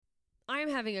I'm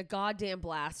having a goddamn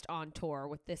blast on tour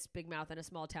with this Big Mouth in a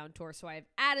Small Town tour. So I've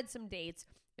added some dates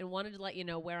and wanted to let you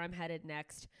know where I'm headed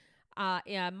next.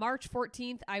 March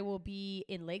 14th, I will be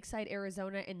in Lakeside,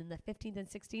 Arizona, and then the 15th and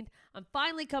 16th, I'm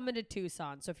finally coming to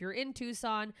Tucson. So if you're in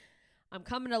Tucson, I'm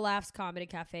coming to Laughs Comedy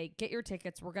Cafe. Get your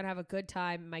tickets. We're going to have a good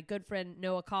time. My good friend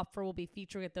Noah Kopfer will be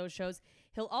featuring at those shows.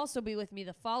 He'll also be with me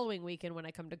the following weekend when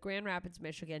I come to Grand Rapids,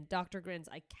 Michigan. Dr. Grins,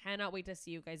 I cannot wait to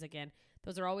see you guys again.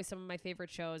 Those are always some of my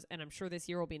favorite shows, and I'm sure this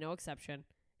year will be no exception.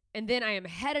 And then I am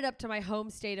headed up to my home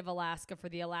state of Alaska for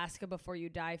the Alaska Before You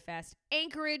Die Fest.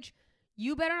 Anchorage,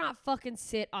 you better not fucking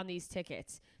sit on these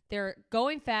tickets. They're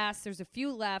going fast. There's a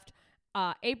few left.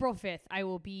 April 5th, I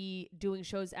will be doing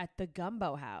shows at the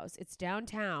Gumbo House. It's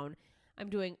downtown. I'm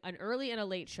doing an early and a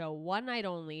late show, one night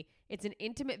only. It's an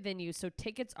intimate venue, so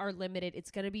tickets are limited. It's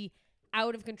going to be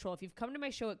out of control. If you've come to my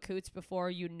show at Coots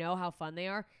before, you know how fun they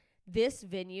are. This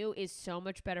venue is so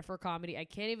much better for comedy. I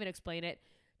can't even explain it.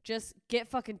 Just get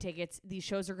fucking tickets. These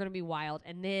shows are going to be wild.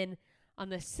 And then on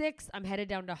the 6th, I'm headed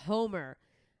down to Homer,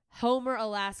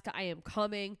 Alaska. I am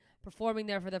coming, performing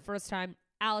there for the first time.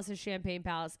 Alice's Champagne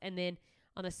Palace, and then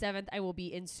on the 7th, I will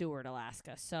be in Seward,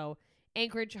 Alaska. So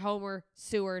Anchorage, Homer,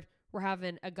 Seward, we're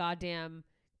having a goddamn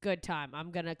good time. I'm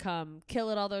going to come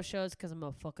kill at all those shows because I'm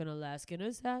a fucking Alaskan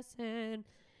assassin.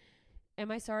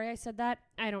 Am I sorry I said that?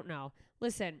 I don't know.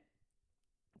 Listen,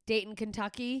 Dayton,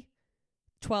 Kentucky,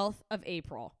 12th of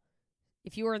April.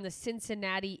 If you are in the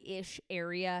Cincinnati-ish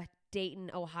area,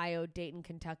 Dayton, Ohio, Dayton,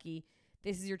 Kentucky,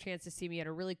 this is your chance to see me at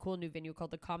a really cool new venue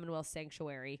called the Commonwealth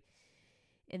Sanctuary.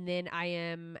 And then I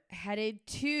am headed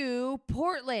to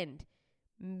Portland.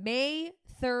 May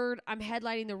 3rd, I'm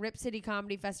headlining the Rip City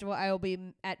Comedy Festival. I will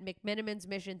be at McMenamin's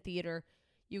Mission Theater.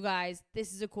 You guys,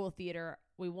 this is a cool theater.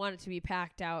 We want it to be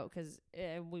packed out because,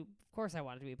 of course I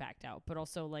want it to be packed out. But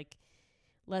also, like,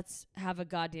 let's have a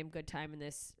goddamn good time in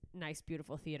this nice,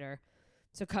 beautiful theater.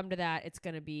 So come to that. It's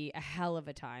going to be a hell of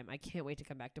a time. I can't wait to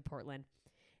come back to Portland.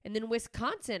 And then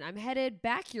Wisconsin, I'm headed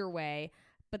back your way.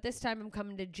 But this time I'm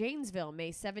coming to Janesville,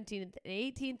 May 17th and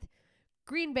 18th,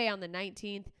 Green Bay on the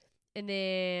 19th, and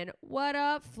then what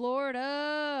up,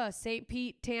 Florida, St.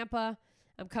 Pete, Tampa.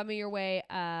 I'm coming your way.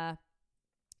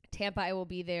 Tampa, I will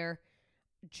be there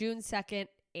June 2nd,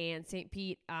 and St.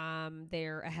 Pete,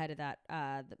 they're ahead of that,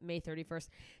 May 31st.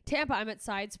 Tampa, I'm at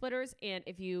Side Splitters, and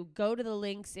if you go to the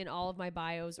links in all of my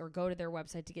bios or go to their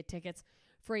website to get tickets,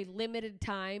 for a limited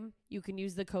time, you can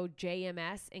use the code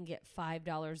JMS and get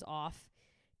 $5 off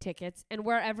tickets. And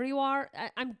wherever you are,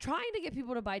 I'm trying to get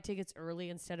people to buy tickets early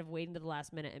instead of waiting to the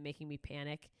last minute and making me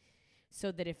panic,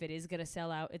 so that if it is going to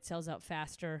sell out, it sells out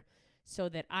faster, so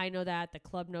that I know that, the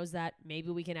club knows that, maybe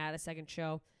we can add a second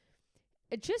show.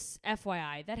 It just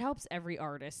FYI, that helps every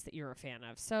artist that you're a fan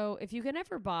of. So if you can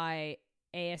ever buy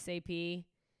ASAP,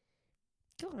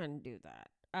 go ahead and do that.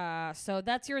 So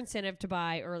that's your incentive to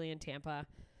buy early in Tampa.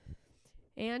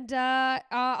 And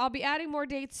I'll be adding more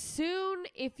dates soon.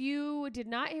 If you did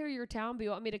not hear your town but you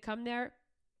want me to come there,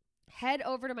 head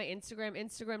over to my Instagram,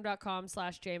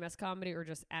 instagram.com/JMScomedy, or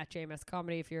just at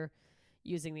JMScomedy if you're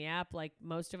using the app like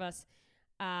most of us.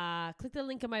 Click the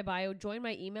link in my bio. Join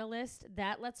my email list.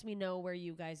 That lets me know where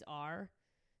you guys are,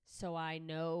 so I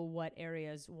know what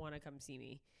areas want to come see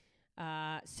me.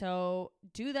 So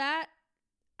do that.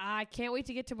 I can't wait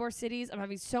to get to more cities. I'm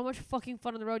having so much fucking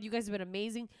fun on the road. You guys have been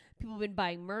amazing. People have been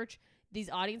buying merch. These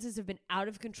audiences have been out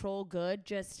of control good,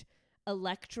 just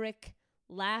electric,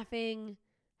 laughing,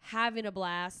 having a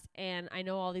blast. And I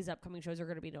know all these upcoming shows are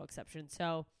going to be no exception.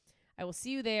 So I will see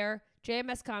you there.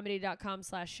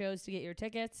 jmscomedy.com/shows to get your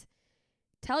tickets.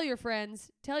 Tell your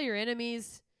friends. Tell your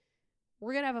enemies.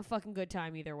 We're going to have a fucking good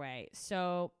time either way.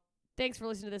 So thanks for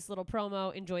listening to this little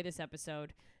promo. Enjoy this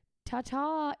episode.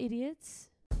 Ta-ta, idiots.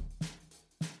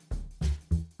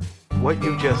 What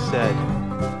you just said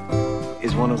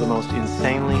is one of the most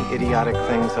insanely idiotic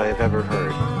things I have ever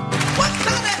heard. What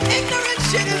kind of ignorant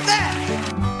shit is that?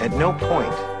 At no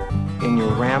point in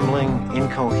your rambling,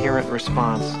 incoherent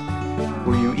response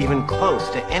were you even close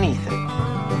to anything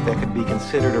that could be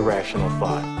considered a rational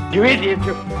thought. You idiot,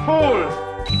 you fool!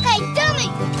 Hey,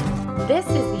 dummy! This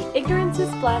is the Ignorance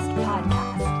is Blessed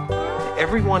podcast.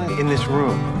 Everyone in this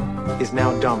room is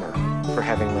now dumber for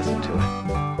having listened to it.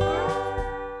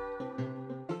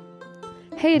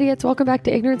 Hey idiots, welcome back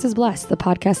to Ignorance is Blessed, the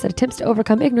podcast that attempts to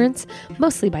overcome ignorance,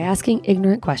 mostly by asking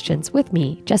ignorant questions with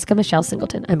me, Jessica Michelle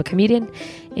Singleton. I'm a comedian,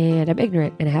 and I'm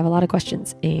ignorant, and I have a lot of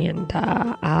questions, and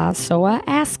so I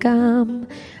ask them.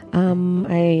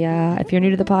 If you're new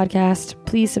to the podcast,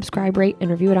 please subscribe, rate, and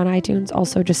review it on iTunes.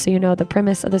 Also, just so you know, the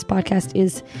premise of this podcast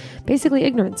is basically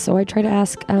ignorance, so I try to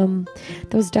ask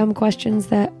those dumb questions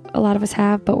that a lot of us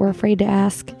have, but we're afraid to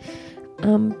ask.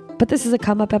 But this is a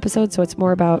come up episode, so it's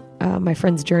more about my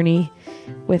friend's journey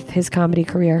with his comedy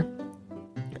career.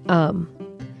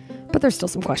 But there's still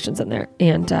some questions in there,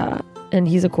 and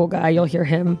he's a cool guy. You'll hear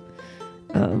him.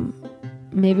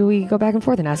 Maybe we go back and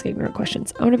forth and ask ignorant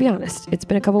questions. I'm going to be honest. It's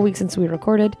been a couple weeks since we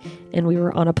recorded, and we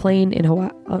were on a plane in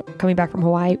Hawaii, coming back from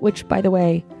Hawaii, which, by the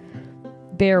way,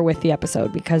 bear with the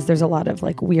episode because there's a lot of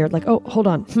like weird, like, oh, hold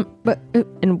on, but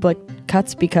and like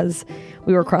cuts because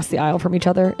we were across the aisle from each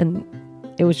other, and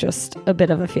it was just a bit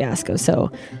of a fiasco. So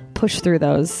push through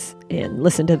those and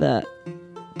listen to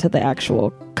the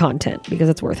actual content because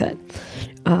it's worth it.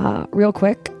 Real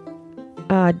quick.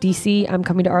 DC, I'm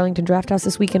coming to Arlington Draft House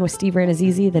this weekend with Steve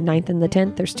Ranazizi, the 9th and the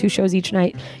 10th. There's 2 shows each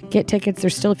night. Get tickets.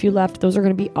 There's still a few left. Those are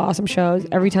going to be awesome shows.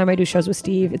 Every time I do shows with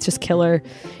Steve, it's just killer.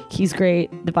 He's great.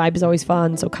 The vibe is always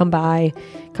fun. So come by,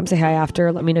 come say hi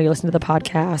after. Let me know you listen to the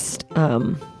podcast.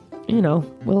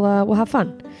 We'll have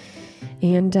fun.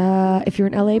 And if you're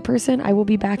an LA person, I will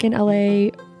be back in LA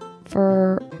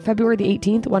for February the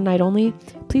 18th, one night only.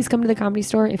 Please come to the Comedy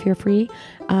Store if you're free.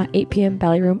 8 p.m.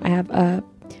 Valley Room. I have a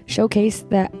showcase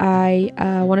that I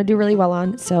want to do really well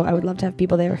on, so I would love to have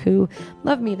people there who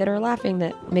love me, that are laughing,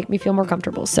 that make me feel more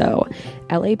comfortable. So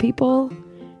LA people,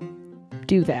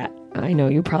 do that. I know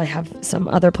you probably have some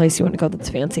other place you want to go that's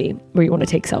fancy where you want to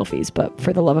take selfies, but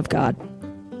for the love of God,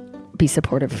 be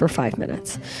supportive for 5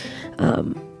 minutes.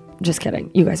 Just kidding.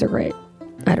 You guys are great.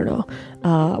 I don't know.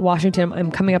 Washington,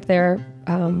 I'm coming up there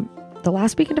the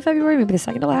last weekend of February, maybe the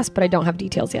second to last, but I don't have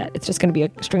details yet. It's just going to be a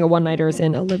string of one-nighters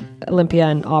in Olympia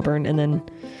and Auburn, and then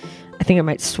I think I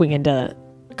might swing into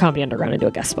Comedy Underground and do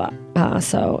a guest spot.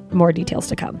 So more details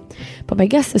to come. But my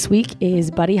guest this week is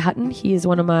Buddy Hutton. He is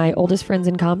one of my oldest friends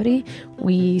in comedy.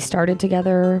 We started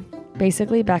together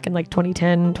basically back in like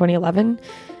 2010, 2011.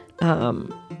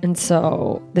 And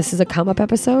so this is a come-up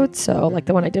episode. So like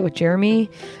the one I did with Jeremy,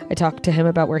 I talked to him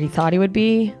about where he thought he would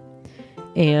be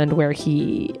and where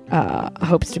he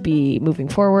hopes to be moving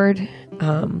forward.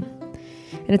 And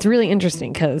it's really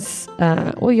interesting because,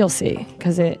 you'll see,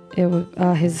 because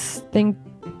his thing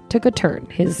took a turn.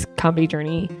 His comedy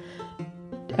journey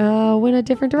went a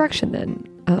different direction than,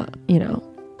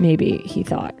 maybe he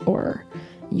thought, or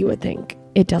you would think.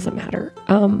 It doesn't matter.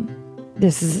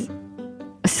 This is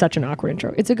such an awkward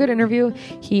intro. It's a good interview.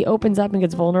 He opens up and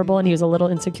gets vulnerable, and he was a little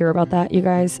insecure about that, you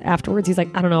guys. Afterwards, he's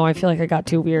like, I don't know, I feel like I got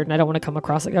too weird, and I don't want to come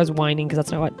across like I was whining, because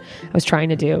that's not what I was trying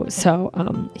to do. So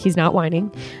he's not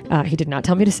whining. He did not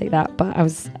tell me to say that, but I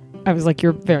was like,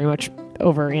 you're very much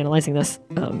over analyzing this.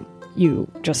 You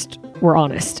just were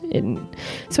honest.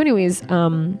 So anyways,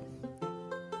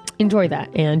 enjoy that.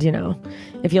 And,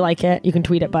 if you like it, you can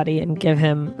tweet at Buddy and give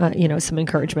him, some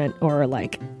encouragement, or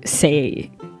like say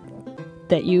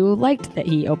that you liked that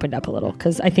he opened up a little,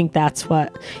 because I think that's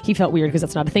what he felt weird, because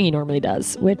that's not a thing he normally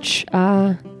does, which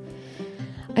I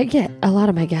get a lot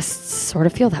of my guests sort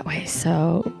of feel that way.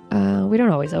 So we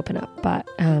don't always open up, but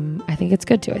I think it's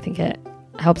good to. I think it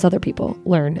helps other people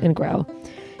learn and grow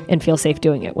and feel safe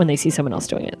doing it when they see someone else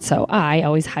doing it. So I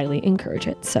always highly encourage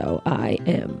it. So I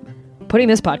am putting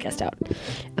this podcast out.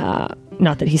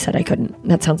 Not that he said I couldn't.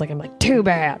 That sounds like I'm like, too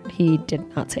bad. He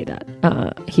did not say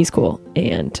that. He's cool.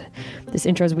 And this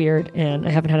intro is weird, and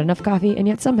I haven't had enough coffee, and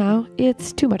yet somehow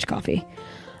it's too much coffee.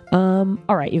 All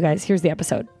right, you guys, here's the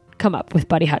episode. Come Up with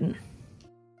Buddy Hutton.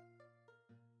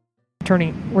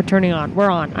 We're turning on.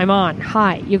 We're on. I'm on.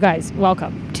 Hi, you guys.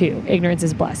 Welcome to Ignorance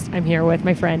is Blessed. I'm here with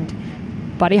my friend,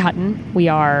 Buddy Hutton. We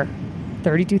are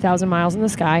 32,000 miles in the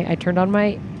sky. I turned on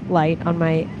my light on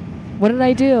my... What did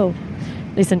I do?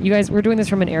 Listen, you guys, we're doing this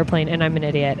from an airplane, and I'm an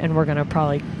idiot, and we're going to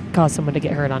probably cause someone to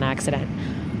get hurt on accident.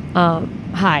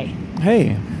 Hi.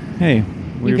 Hey.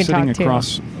 We're sitting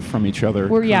across from each other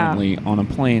currently on a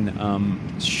plane.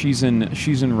 She's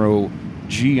in row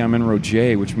G, I'm in row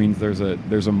J, which means there's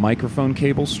a microphone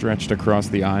cable stretched across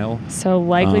the aisle. So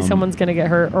likely someone's going to get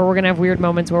hurt, or we're going to have weird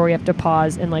moments where we have to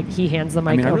pause and like he hands the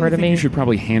mic over to me. You should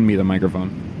probably hand me the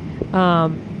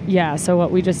microphone. Yeah, so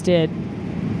what we just did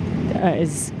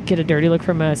is get a dirty look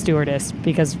from a stewardess,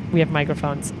 because we have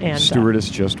microphones. And stewardess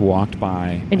just walked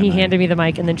by. And he handed me the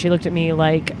mic, and then she looked at me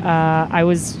like I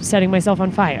was setting myself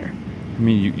on fire. I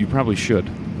mean, you probably should.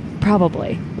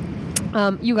 Probably.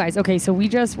 You guys, okay, so we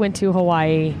just went to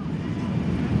Hawaii,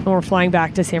 and we're flying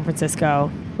back to San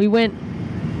Francisco. We went,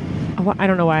 I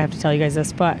don't know why I have to tell you guys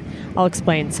this, but I'll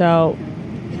explain. So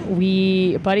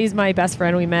Buddy's my best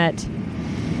friend. We met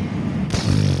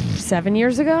 7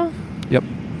 years ago. Yep.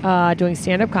 Doing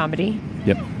stand-up comedy.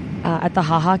 Yep. At the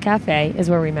Haha Cafe is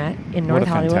where we met in North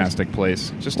Hollywood. What a fantastic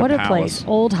place. Just what a place.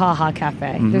 Old Haha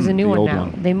Cafe. Mm-hmm. There's a new one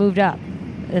now. They moved up.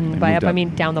 And by up, I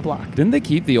mean down the block. Didn't they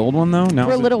keep the old one, though? No,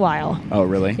 for a little while. Oh,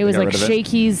 really? It was like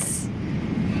Shakey's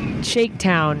Shake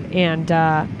Town. And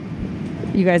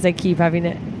you guys, I keep having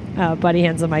it. Buddy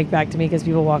hands the mic back to me because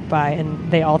people walk by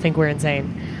and they all think we're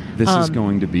insane. This is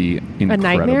going to be incredible. A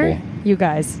nightmare? You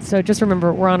guys. So just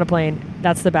remember, we're on a plane.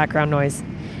 That's the background noise.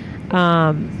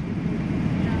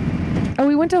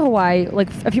 We went to Hawaii. Like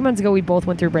a few months ago, we both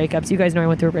went through breakups. You guys know I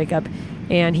went through a breakup.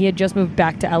 And he had just moved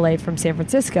back to LA from San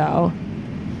Francisco.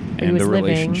 And he was the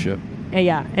relationship.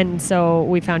 Yeah. And so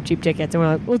we found cheap tickets and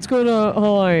we're like, let's go to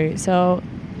Hawaii. So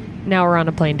now we're on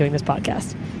a plane doing this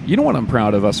podcast. You know what I'm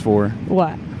proud of us for?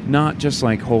 What? Not just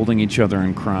like holding each other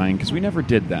and crying, because we never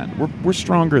did that. We're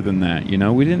stronger than that, you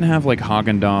know? We didn't have like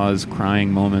Haagen-Dazs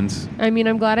crying moments. I mean,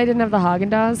 I'm glad I didn't have the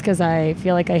Haagen-Dazs because I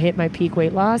feel like I hit my peak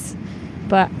weight loss.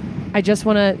 But I just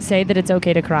want to say that it's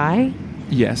okay to cry.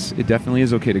 Yes, it definitely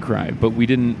is okay to cry, but we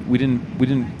didn't break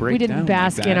down. We didn't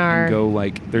bask like that in our... and go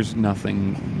like, there's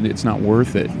nothing, it's not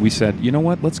worth it. We said, you know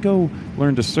what, let's go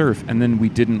learn to surf, and then we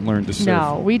didn't learn to surf.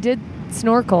 No, we did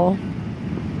snorkel.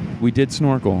 We did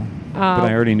snorkel. But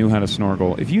I already knew how to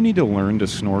snorkel. If you need to learn to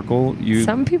snorkel,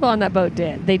 Some people on that boat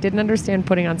did. They didn't understand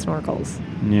putting on snorkels.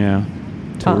 Yeah.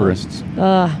 Tourists.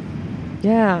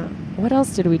 Yeah. What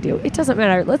else did we do? It doesn't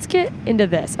matter. Let's get into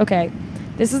this. Okay.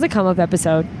 This is a come-up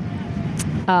episode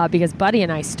because Buddy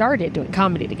and I started doing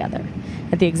comedy together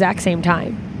at the exact same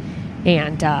time.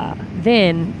 And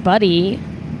then, Buddy,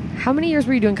 how many years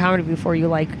were you doing comedy before you,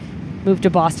 moved to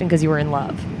Boston because you were in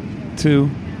love? 2.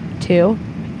 2?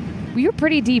 We were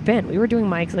pretty deep in. We were doing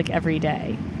mics every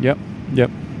day. Yep.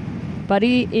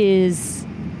 Buddy is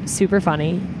super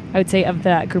funny. I would say of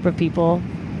that group of people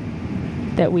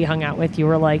that we hung out with, you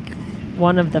were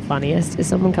one of the funniest. Is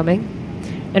someone coming?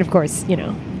 And of course,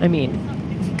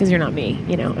 because you're not me,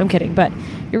 I'm kidding. But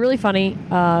you're really funny,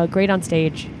 great on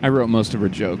stage. I wrote most of her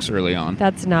jokes early on.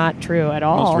 That's not true at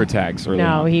all. Most of her tags early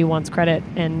on. No, he wants credit,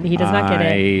 and he does not get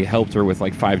it. I helped her with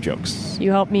 5 jokes.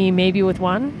 You helped me maybe with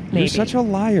one? Maybe. You're such a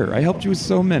liar. I helped you with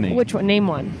so many. Which one? Name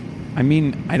one. I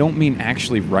don't mean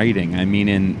actually writing. I mean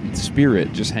in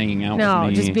spirit, just hanging out with me.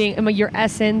 No, just being, your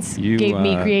essence gave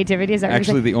me creativity. Is that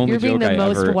actually the only joke I ever... You're being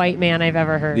the most white man I've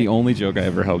ever heard. The only joke I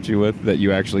ever helped you with that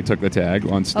you actually took the tag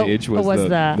on stage was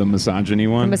the misogyny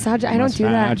one. The I don't do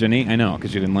that. Misogyny? I know,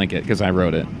 because you didn't like it, because I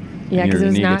wrote it. Yeah, because it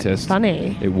was not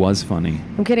funny. It was funny.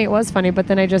 I'm kidding, it was funny, but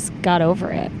then I just got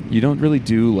over it. You don't really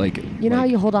do, You know how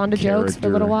you hold on to jokes for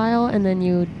a little while, and then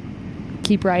you...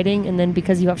 keep writing, and then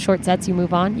because you have short sets you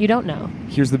move on? You don't know.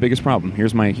 Here's the biggest problem.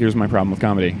 Here's my problem with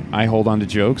comedy. I hold on to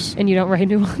jokes. And you don't write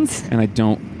new ones? And I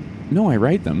don't. No, I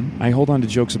write them. I hold on to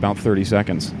jokes about 30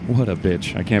 seconds. What a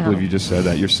bitch. I can't believe you just said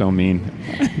that. You're so mean.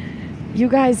 You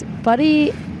guys,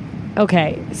 Buddy...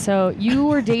 Okay, so you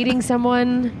were dating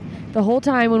someone the whole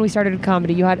time when we started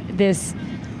comedy. You had this...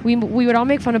 We would all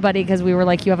make fun of Buddy because we were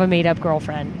like, you have a made-up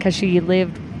girlfriend, because she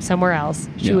lived somewhere else.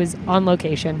 She was on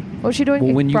location. What was she doing?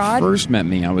 Well, when abroad? You first met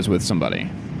me, I was with somebody.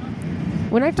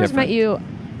 When I first met you,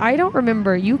 I don't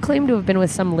remember. You claimed to have been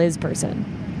with some Liz person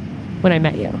when I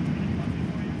met you.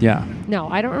 Yeah. No,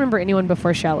 I don't remember anyone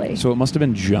before Shelley. So it must have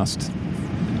been just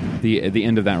the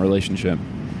end of that relationship.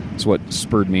 It's what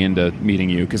spurred me into meeting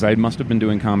you, because I must have been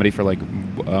doing comedy for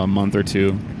a month or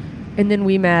 2. And then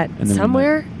we met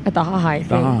somewhere at the Ha-Ha, I think.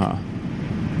 The Ha-Ha.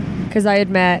 Because I had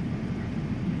met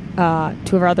 2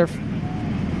 of our other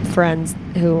friends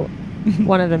who,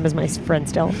 one of them is my friend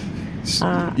still,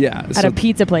 at a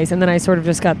pizza place. And then I sort of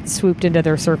just got swooped into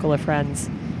their circle of friends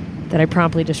that I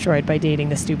promptly destroyed by dating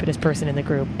the stupidest person in the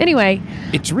group. Anyway.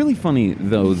 It's really funny,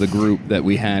 though, the group that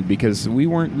we had, because we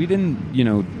didn't,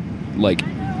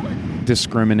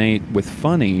 discriminate with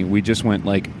funny. We just went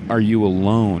are you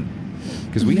alone?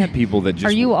 Because we had people that just...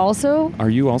 Are you also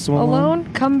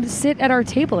alone? Come sit at our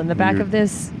table in the back of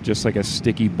this... Just like a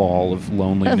sticky ball of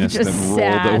loneliness that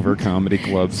rolled over comedy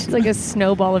clubs. It's like a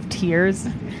snowball of tears.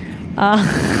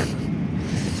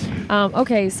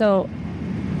 Okay, so...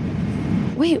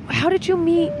 Wait, how did you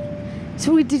meet...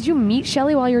 So did you meet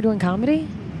Shelley while you were doing comedy?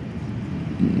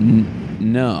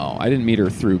 No, I didn't meet her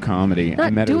through comedy. Not I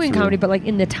met doing her comedy, but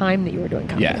in the time that you were doing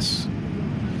comedy.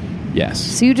 Yes.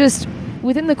 So you just...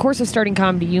 Within the course of starting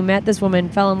comedy, you met this woman,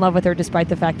 fell in love with her despite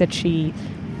the fact that she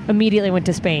immediately went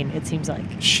to Spain, it seems like.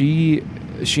 She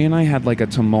and I had a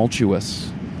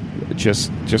tumultuous, just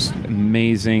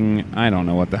amazing, I don't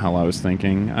know what the hell I was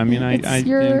thinking. I mean, I've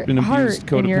been abused,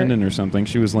 codependent or something.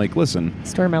 She was like, listen.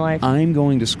 Story of my life. I'm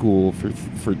going to school for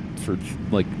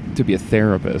to be a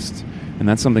therapist, and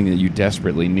that's something that you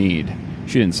desperately need.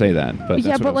 She didn't say that, but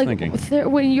that's what I was thinking.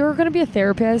 When you're going to be a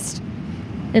therapist...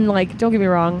 And don't get me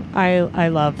wrong, I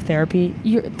love therapy.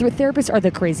 Therapists are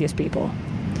the craziest people.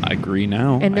 I agree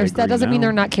now. And that doesn't mean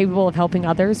they're not capable of helping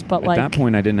others, but at that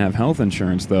point I didn't have health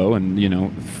insurance though,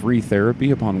 and free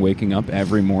therapy upon waking up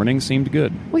every morning seemed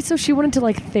good. Wait, so she wanted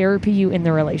to therapy you in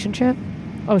the relationship?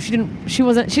 Oh, she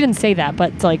didn't say that,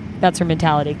 but it's that's her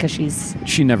mentality because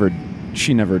she never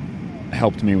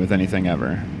helped me with anything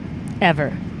ever.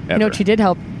 Ever. You know what she did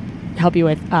help you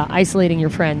with? Isolating your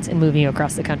friends and moving you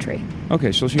across the country.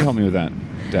 Okay, so she helped me with that.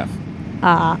 Def.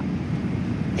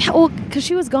 Well, because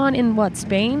she was gone in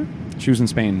Spain? She was in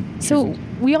Spain. So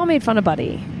we all made fun of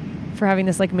Buddy for having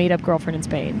this made up girlfriend in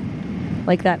Spain.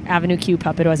 Like that Avenue Q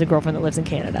puppet who has a girlfriend that lives in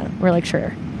Canada. We're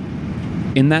sure.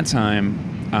 In that time,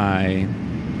 I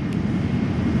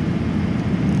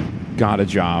got a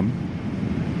job.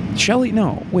 Shelly,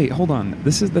 no, wait, hold on.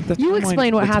 This is the you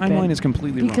explain what happened. The timeline is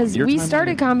completely wrong. Because we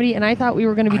started comedy, and I thought we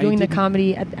were going to be doing the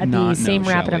comedy at the same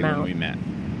rapid Shelley amount. When we met.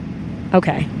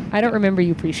 Okay, I don't remember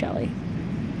you pre-Shelly.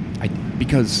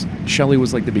 Because Shelly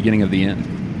was the beginning of the end.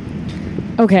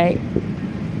 Okay.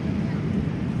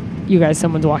 You guys,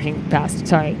 someone's walking past.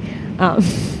 Sorry.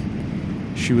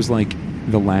 She was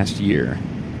the last year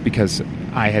because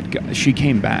she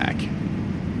came back,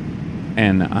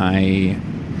 and I.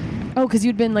 Oh, because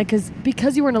you'd been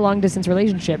because you were in a long distance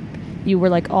relationship, you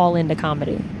were all into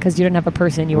comedy because you didn't have a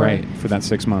person you were for that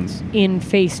 6 months in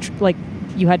face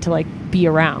you had to be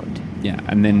around. Yeah,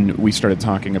 and then we started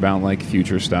talking about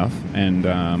future stuff, and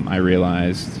I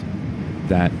realized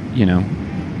that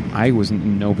I was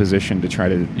in no position to try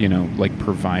to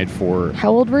provide for.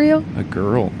 How old were you? A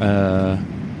girl.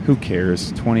 Who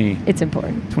cares? 20. It's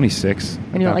important. 26.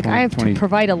 And you're I have to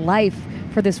provide a life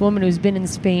for this woman who's been in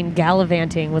Spain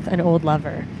gallivanting with an old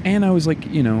lover. And I was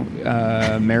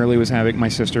Marilee was my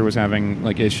sister was having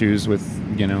issues with,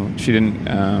 she didn't.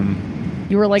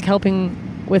 You were helping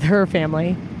with her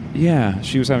family. Yeah,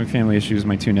 she was having family issues.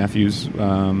 My 2 nephews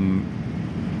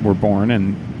were born,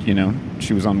 and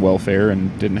she was on welfare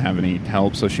and didn't have any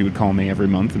help, so she would call me every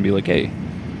month and be like, hey,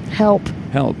 help,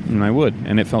 and I would,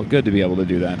 and it felt good to be able to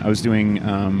do that. I was doing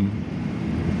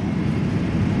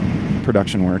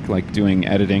production work, doing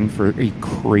editing for a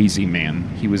crazy man.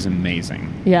 He was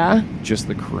amazing. Yeah? Just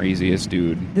the craziest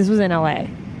dude. This was in LA?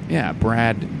 Yeah,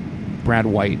 Brad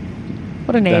White.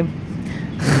 What a name.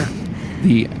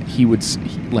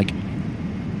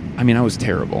 I was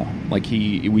terrible.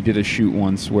 We did a shoot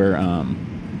once where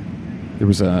there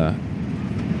was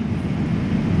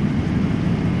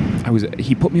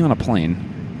he put me on a plane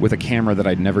with a camera that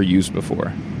I'd never used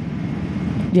before.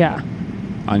 Yeah.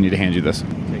 I need to hand you this.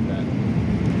 Take that.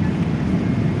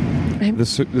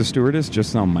 The stewardess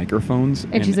just saw microphones.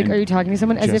 And she's are you talking to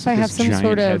someone? As if I have some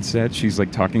sort of headset. She's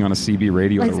talking on a CB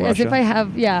radio to Russia. As if I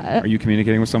have, yeah. Are you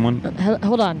communicating with someone?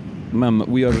 Hold on. Ma'am,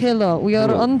 we are... Hello, we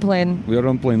are on plane. We are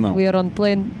on plane now. We are on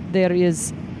plane. There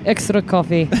is extra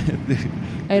coffee.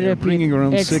 I repeat, bringing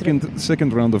around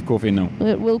second round of coffee now.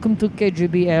 Welcome to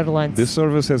KGB Airlines. This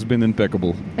service has been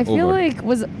impeccable. I feel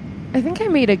I think I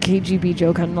made a KGB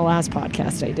joke on the last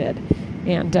podcast I did,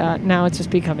 and now it's just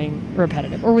becoming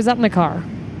repetitive. Or was that in the car?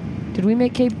 Did we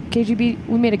make KGB?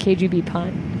 We made a KGB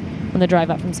pun on the drive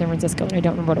up from San Francisco, and I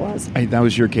don't remember what it was. That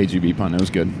was your KGB pun. It was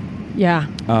good. Yeah.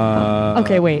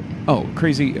 Okay, wait. Oh,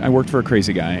 crazy. I worked for a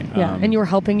crazy guy. Yeah, and you were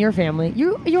helping your family.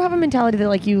 You have a mentality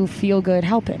that you feel good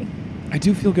helping. I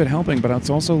do feel good helping, but it's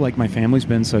also my family's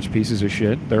been such pieces of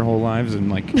shit their whole lives and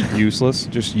useless,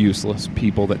 just useless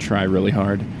people that try really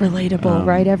hard. Relatable,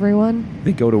 right, everyone?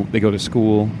 They go to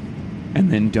school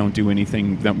and then don't do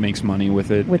anything that makes money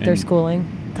with it. With their schooling.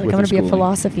 I'm going to be a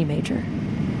philosophy major.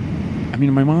 I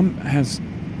mean, my mom is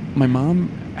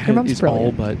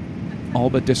brilliant. all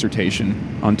but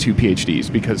dissertation on 2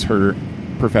 PhDs because her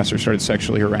professor started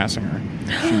sexually harassing her.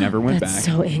 She never went back. That's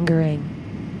so angering.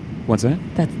 What's that?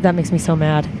 That makes me so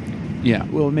mad. Yeah,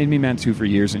 well, it made me mad too for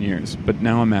years and years. But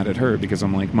now I'm mad at her because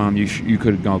I'm like, Mom, you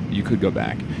could go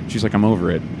back. She's like, I'm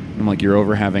over it. I'm like, you're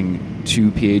over having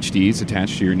 2 PhDs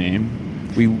attached to your name.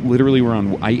 We literally were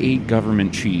on. I ate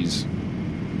government cheese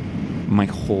my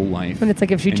whole life. And it's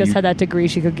if she just had that degree,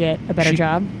 she could get a better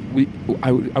job.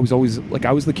 I was always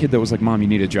I was the kid that was like, Mom, you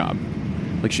need a job.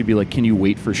 She'd be like, can you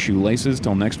wait for shoelaces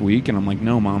till next week? And I'm like,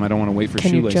 no, Mom, I don't want to wait for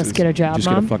shoelaces. Can you just get a job, Just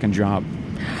Mom? get a fucking job.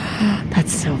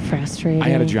 That's so frustrating. I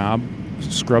had a job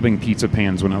scrubbing pizza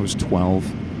pans when I was 12.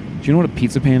 Do you know what a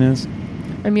pizza pan is?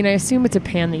 I mean, I assume it's a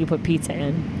pan that you put pizza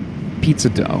in. Pizza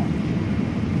dough.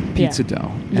 Pizza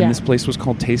dough. And this place was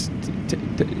called Taste...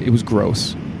 it was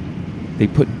gross. They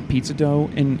put pizza dough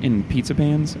in pizza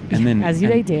pans, and then...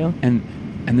 they do.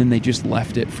 And then they just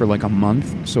left it for a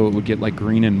month, so it would get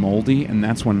green and moldy, and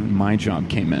that's when my job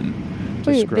came in.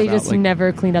 Wait, they just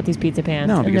never cleaned out these pizza pans.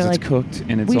 No, because it's cooked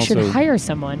and it's we also... We should hire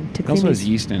someone to clean it also has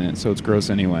yeast in it, so it's gross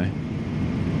anyway.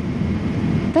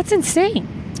 That's insane.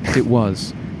 It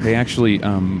was. They actually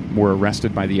were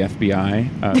arrested by the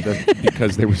FBI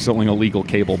because they were selling illegal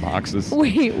cable boxes.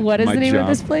 Wait, what is the name of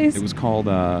this place? It was called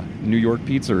New York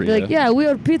Pizzeria. They're like, yeah, we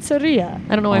are Pizzeria.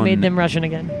 I don't know why I made them Russian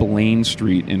again. Blaine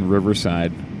Street in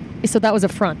Riverside. So that was a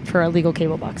front for illegal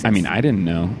cable boxes. I mean, I didn't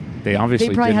know. They obviously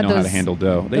didn't know how to handle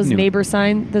dough. Those neighbor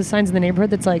those signs in the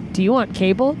neighborhood that's like, do you want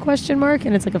cable? ?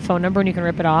 And it's like a phone number and you can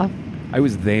rip it off. I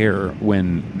was there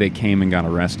when they came and got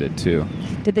arrested too.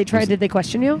 Did they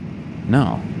question you?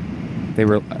 No. They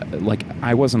were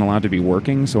I wasn't allowed to be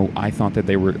working, so I thought that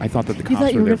the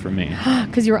cops were there for me.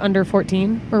 Because you were under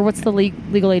 14? Or what's the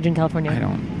legal age in California? I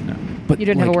don't know. But you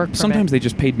didn't have a work permit. Sometimes they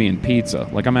just paid me in pizza.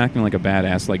 Like I'm acting like a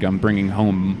badass, like I'm bringing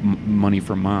home money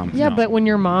from mom. Yeah, but when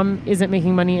your mom isn't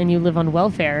making money and you live on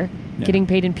welfare, getting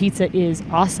paid in pizza is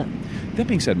awesome. That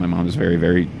being said, my mom is a very,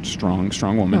 very strong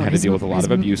woman. Had to deal with a lot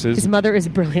of abuses. His mother is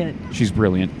brilliant. She's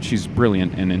brilliant. She's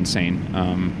brilliant and insane.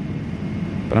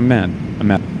 But I'm mad.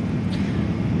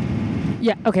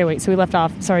 Yeah, okay, wait. So we left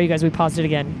off. Sorry, you guys, we paused it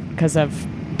again because of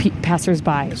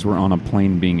passersby. Because we're on a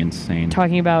plane being insane.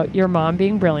 Talking about your mom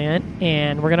being brilliant,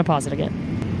 and we're going to pause it again.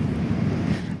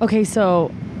 Okay,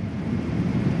 so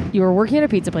you were working at a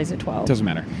pizza place at 12. Doesn't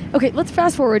matter. Okay, let's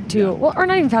fast forward to, well, or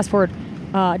not even fast forward.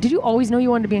 Did you always know you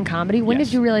wanted to be in comedy? When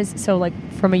did you realize,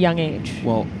 from a young age?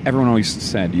 Well, everyone always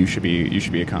said you should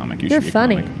be a comic. You're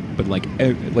funny. Comic. But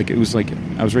it was like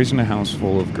I was raised in a house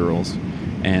full of girls,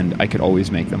 and I could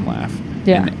always make them laugh.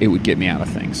 Yeah. And it would get me out of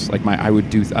things. Like I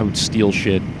would steal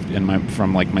shit from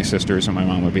my sisters, and my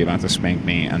mom would be about to spank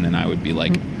me, and then I would be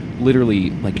like, literally,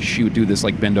 like she would do this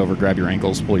like bend over, grab your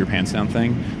ankles, pull your pants down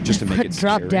thing, just to make it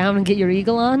drop scary. Down and get your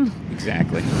eagle on.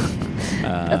 Exactly.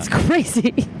 That's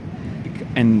crazy.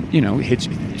 And she would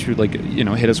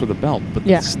hit us with a belt, but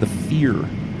it's the fear.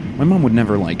 My mom would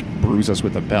never bruise us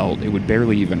with a belt. It would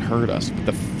barely even hurt us, but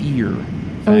the fear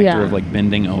factor of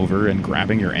bending over and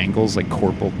grabbing your ankles, like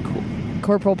corporal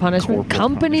punishment.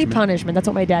 Company punishment. That's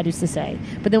what my dad used to say.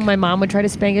 But then when my mom would try to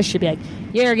spank us, she'd be like,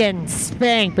 "You're getting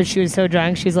spanked." But she was so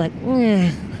drunk, she's like,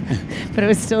 "Eh." But it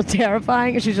was still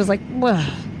terrifying. And she's just like,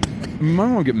 "Ugh." My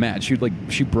mom would get mad.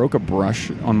 She broke a brush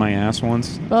on my ass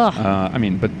once. Ugh.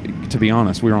 But to be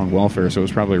honest, we were on welfare, so it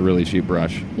was probably a really cheap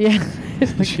brush. Yeah.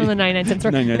 From the 99-cent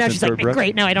store. Now she's like,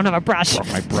 great, now I don't have a brush.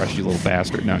 Broke my brush, you little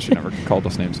bastard. No, she never called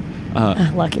us names.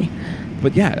 Lucky.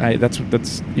 But yeah, that's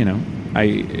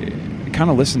I kind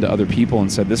of listened to other people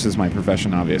and said, this is my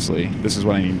profession, obviously. This is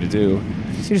what I need to do.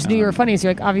 So you just knew you were funny, so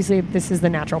you're like, obviously, this is the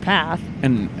natural path.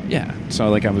 And yeah, so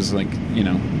I was like,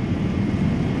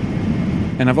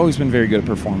 and I've always been very good at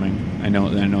performing. I know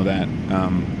that.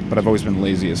 But I've always been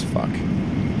lazy as fuck.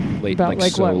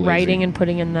 Writing and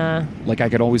putting in the... I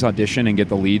could always audition and get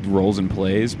the lead roles in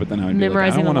plays, but then I would be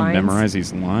like, I don't want to memorize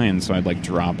these lines, so I'd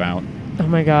drop out. Oh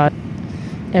my God.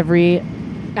 Every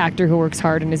actor who works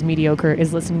hard and is mediocre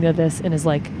is listening to this and is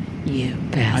like, you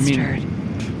bastard.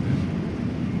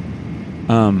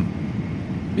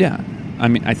 Yeah.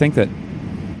 I think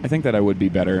that I would be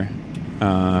better,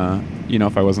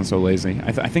 if I wasn't so lazy.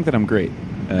 I think that I'm great.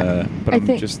 But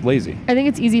I'm just lazy. I think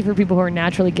it's easy for people who are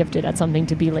naturally gifted at something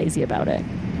to be lazy about it.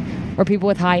 Or people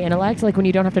with high intellect, when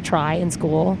you don't have to try in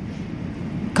school.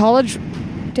 College,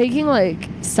 taking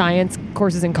science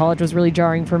courses in college was really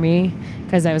jarring for me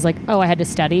because I was like, I had to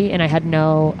study and I had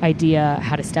no idea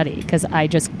how to study because I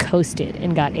just coasted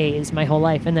and got A's my whole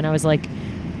life. And then I was like,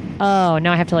 oh,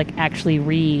 now I have to actually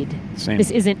read. Same.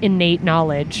 This isn't innate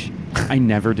knowledge. I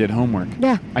never did homework.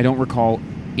 Yeah. I don't recall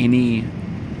any...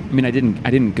 I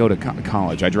didn't go to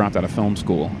college. I dropped out of film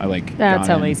school. That's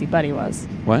how lazy Buddy was.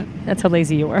 What? That's how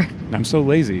lazy you were. I'm so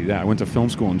lazy. Yeah, I went to film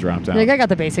school and dropped out. I got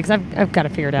the basics. I've got it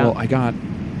figured out. Well, I got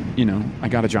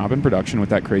a job in production with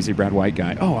that crazy Brad White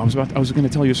guy. Oh, I was going to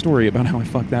tell you a story about how I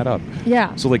fucked that up.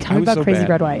 Yeah. So tell me about crazy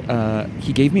Brad White.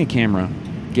 He gave me a camera,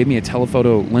 gave me a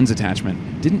telephoto lens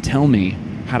attachment. Didn't tell me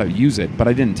how to use it, but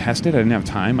I didn't test it. I didn't have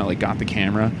time. I got the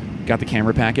camera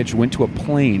package, went to a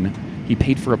plane. He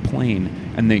paid for a plane,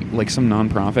 and they some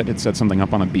nonprofit had set something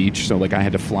up on a beach, so I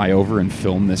had to fly over and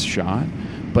film this shot,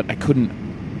 but I couldn't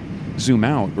zoom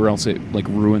out or else it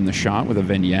ruined the shot with a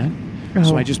vignette. Oh.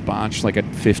 So I just botched a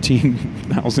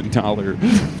 $15,000,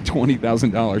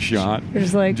 $20,000 shot.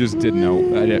 You're just didn't know,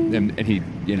 and he,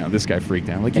 this guy freaked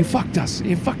out. You fucked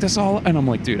us all, and I'm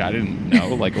like, dude, I didn't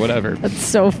know, whatever. That's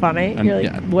so funny. And you're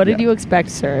what did you expect,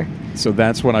 sir? So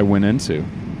that's what I went into.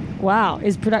 Wow,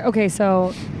 okay,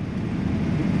 so.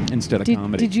 instead of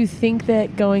comedy. Did you think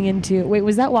that going into... Wait,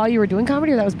 was that while you were doing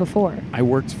comedy or that was before? I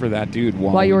worked for that dude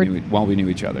while we knew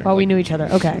each other. While we knew each other,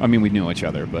 okay. I mean, we knew each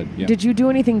other, but yeah. Did you do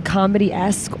anything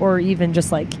comedy-esque or even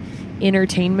just like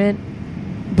entertainment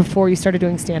before you started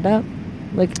doing stand-up?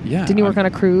 Like, yeah, didn't you work on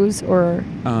a cruise or...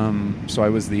 So I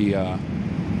was the... okay,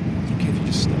 if you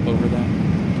just step over that.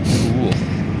 Cool.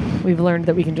 We've learned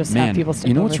that we can just have people step over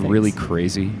you know what's things. really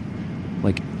crazy?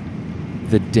 Like,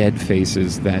 the dead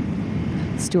faces that...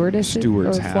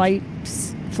 Stewards have.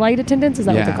 Flight attendants? Is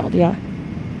that what they're called? Yeah.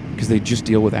 Because they just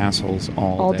deal with assholes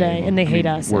all day. And they hate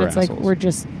us. And it's assholes. like, we're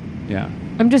just... Yeah.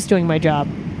 I'm just doing my job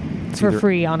for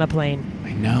free on a plane.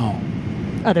 I know.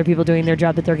 Other people doing their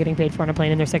job that they're getting paid for on a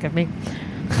plane and they're sick of me.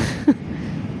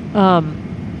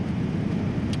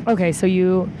 Okay, so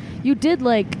you did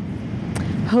like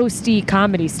hosty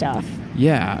comedy stuff.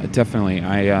 Yeah, definitely.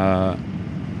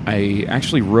 I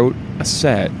actually wrote a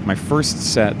set, my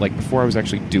first set, like before I was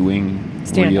actually doing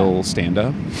real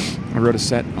stand-up. I wrote a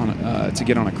set on to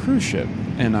get on a cruise ship,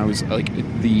 and I was like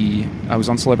I was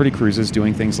on Celebrity Cruises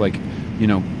doing things like, you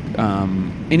know,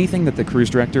 anything that the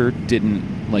cruise director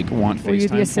didn't like want FaceTime for. Were you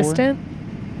the assistant?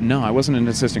 No, I wasn't an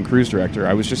assistant cruise director.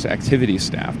 I was just activity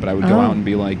staff, but I would go out and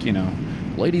be like, you know,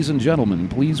 ladies and gentlemen,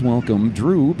 please welcome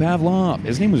Drew Pavlov.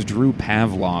 His name was Drew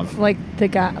Pavlov. Like the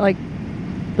guy, like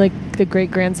the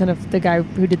great grandson of the guy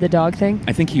who did the dog thing.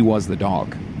 I think he was the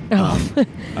dog. Oh.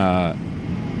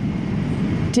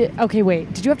 Okay,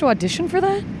 wait. Did you have to audition for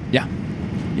that? Yeah.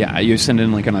 Yeah, you send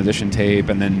in like an audition tape,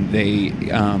 and then they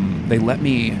let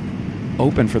me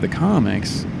open for the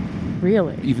comics.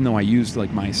 Really? Even though I used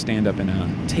like my stand-up in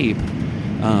a tape,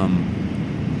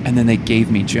 and then they gave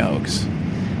me jokes.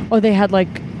 Oh, they had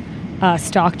like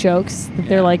stock jokes.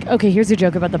 They're like, okay, here's a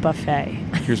joke about the buffet.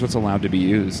 Here's what's allowed to be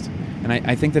used. And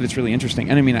I think that it's really interesting.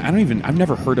 And I mean, I've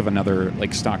never heard of another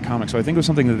like stock comic, so I think it was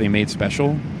something that they made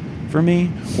special for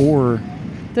me, or...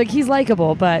 Like, he's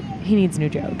likable, but he needs new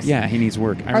jokes. Yeah, he needs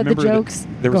work. I remember remember the jokes...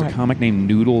 there was a comic named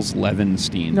Noodles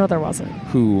Levenstein. No, there wasn't.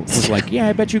 Who was like, yeah,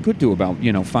 I bet you could do about,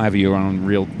 5 of you on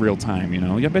real time,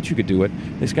 Yeah, I bet you could do it.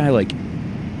 This guy, like...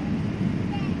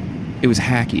 It was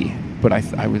hacky, but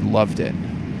I loved it.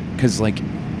 Because, like,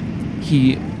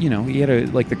 he had a...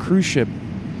 Like, the cruise ship...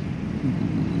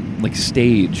 Like,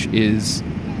 stage is...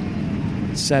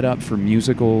 set up for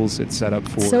musicals. It's set up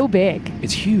for... So big.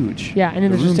 It's huge. Yeah, and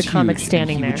then there's just a comic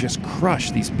standing there. He would just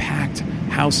crush these packed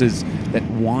houses that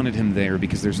wanted him there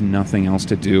because there's nothing else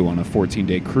to do on a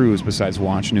 14-day cruise besides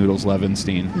watch Noodles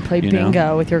Levenstein. And play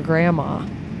bingo with your grandma.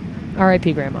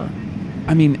 R.I.P. Grandma.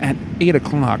 I mean, at 8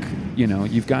 o'clock,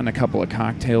 you've gotten a couple of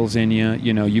cocktails in you.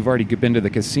 You've already been to the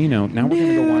casino. Now we're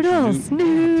going to go watch...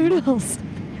 Noodles.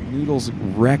 Noodles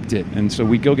wrecked it, and so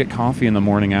we'd go get coffee in the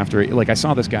morning after. Like, I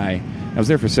saw this guy. I was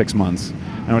there for 6 months,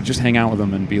 and I would just hang out with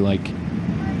him and be like...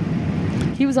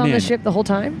 He was on the ship the whole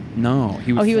time? No,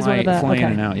 he would was one of the... fly in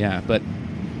and out, yeah. But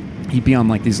he'd be on,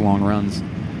 like, these long runs.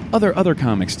 Other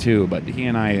comics, too, but he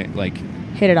and I, like...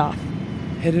 Hit it off,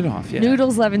 yeah.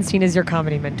 Noodles Levenstein is your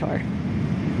comedy mentor.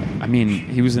 I mean,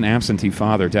 he was an absentee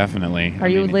father, definitely. Are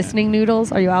you listening,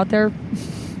 Noodles? Are you out there?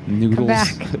 Noodles. Come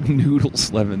back.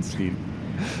 Noodles Levenstein.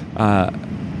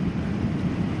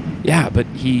 Yeah, but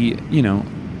he,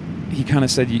 he kind of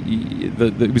said, he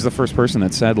was the first person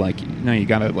that said, like, no, you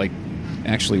got to, like,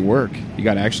 actually work. You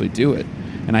got to actually do it.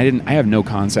 And I have no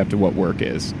concept of what work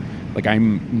is. Like,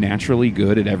 I'm naturally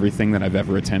good at everything that I've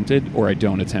ever attempted, or I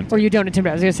don't attempt it. Or you don't attempt it.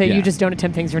 I was going to say, you just don't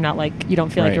attempt things you're not, like, you don't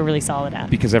feel like you're really solid at.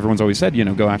 Because everyone's always said,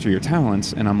 go after your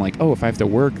talents. And I'm like, oh, if I have to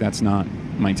work, that's not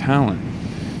my talent.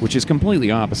 Which is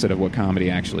completely opposite of what comedy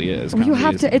actually is. You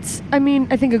have to,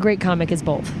 I think a great comic is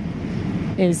both.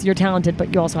 Is you're talented,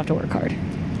 but you also have to work hard.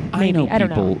 Maybe. I know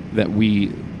people that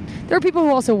There are people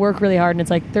who also work really hard, and it's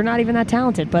like, they're not even that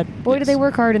talented, but boy, do they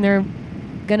work hard, and they're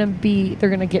going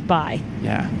to get by.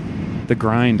 Yeah. The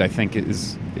grind, I think,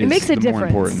 is it makes a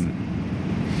difference. More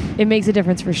important. It makes a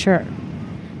difference for sure.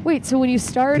 Wait, so when you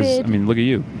started... I mean, look at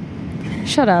you.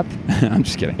 Shut up. I'm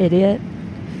just kidding. Idiot.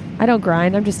 I don't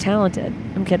grind. I'm just talented.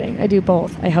 I'm kidding. I do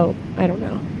both. I hope. I don't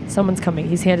know. Someone's coming.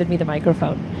 He's handed me the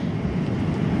microphone.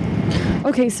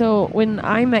 Okay, so when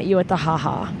I met you at the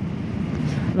Ha-Ha,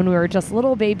 when we were just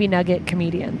little baby nugget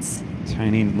comedians.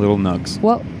 Tiny little nugs.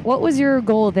 What was your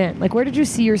goal then? Like, where did you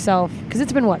see yourself? Because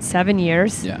it's been, 7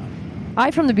 years? Yeah.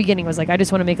 I, from the beginning, was like, I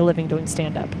just want to make a living doing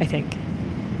stand-up, I think.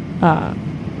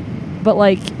 But,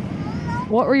 like,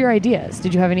 what were your ideas?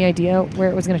 Did you have any idea where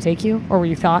it was going to take you? Or where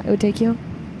you thought it would take you?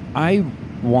 I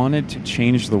wanted to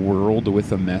change the world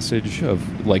with a message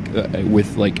of,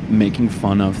 with making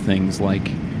fun of things like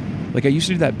I used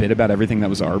to do that bit about everything that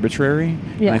was arbitrary.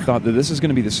 Yeah. And I thought that this is going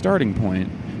to be the starting point,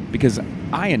 because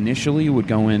I initially would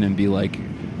go in and be like,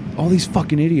 all these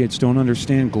fucking idiots don't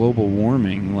understand global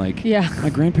warming. Like, my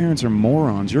grandparents are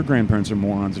morons. Your grandparents are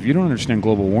morons. If you don't understand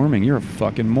global warming, you're a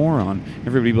fucking moron.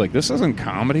 Everybody be like, this isn't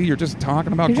comedy. You're just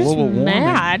talking about global warming.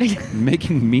 Mad.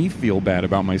 Making me feel bad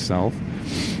about myself.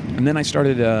 And then I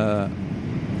started,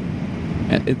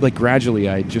 gradually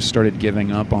I just started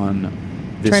giving up on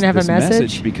this, trying to have a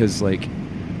message because, like,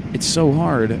 it's so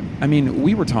hard. I mean,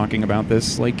 we were talking about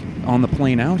this, like, on the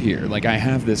plane out here. Like, I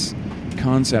have this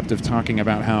concept of talking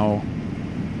about how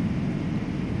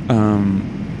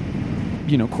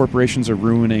corporations are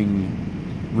ruining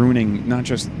not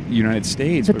just the United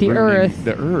States but the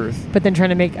earth, but then trying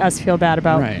to make us feel bad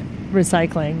about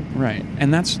recycling, right?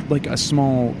 And that's like a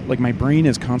small, like, my brain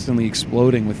is constantly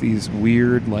exploding with these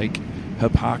weird, like,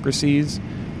 hypocrisies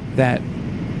that,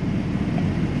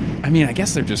 I mean, I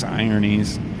guess they're just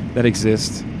ironies that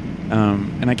exist,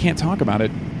 and I can't talk about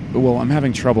it. Well, I'm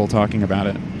having trouble talking about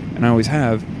it, and I always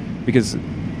have, because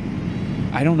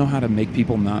I don't know how to make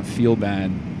people not feel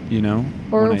bad,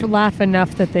 or laugh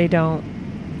enough that they don't,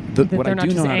 that they're not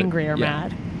just angry or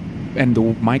mad.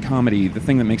 And my comedy, the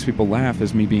thing that makes people laugh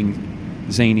is me being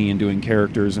zany and doing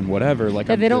characters and whatever. Like,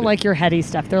 they don't like your heady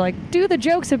stuff. They're like, do the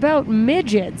jokes about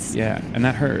midgets. Yeah, and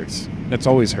that hurts. That's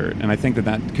always hurt, and I think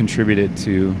that contributed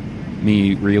to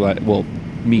me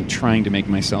me trying to make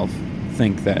myself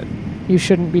think that you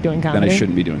shouldn't be doing comedy. That I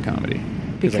shouldn't be doing comedy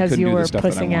because you were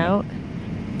pussing out.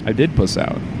 I did puss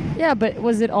out. Yeah, but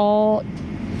was it all?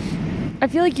 I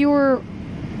feel like you were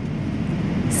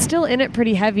still in it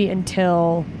pretty heavy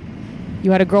until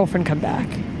you had a girlfriend come back.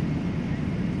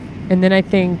 And then I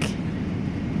think,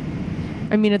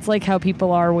 I mean, it's like how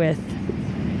people are with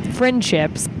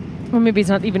friendships. Well, maybe it's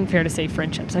not even fair to say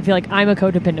friendships. I feel like I'm a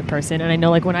codependent person, and I know,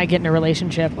 like, when I get in a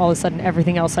relationship, all of a sudden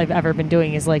everything else I've ever been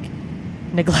doing is, like,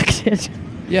 neglected.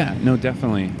 Yeah, no,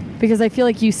 definitely. Because I feel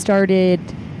like you started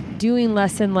doing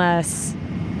less and less.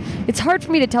 It's hard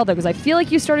for me to tell, though, because I feel like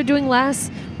you started doing less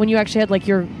when you actually had, like,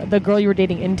 the girl you were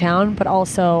dating in town, but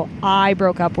also I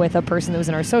broke up with a person that was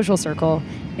in our social circle,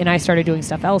 and I started doing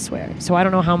stuff elsewhere. So I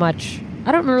don't know how much.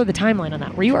 I don't remember the timeline on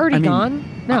that. Were you already gone?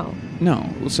 No. No.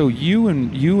 So you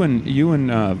and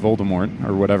Voldemort,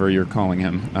 or whatever you're calling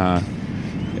him.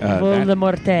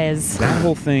 Voldemortes. That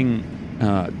whole thing.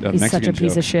 He's Mexican such a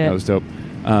piece joke. of shit. That was dope.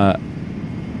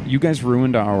 You guys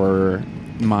ruined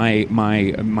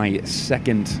my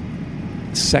second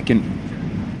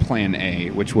plan A,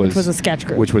 which was a sketch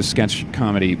group, which was sketch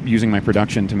comedy, using my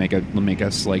production to make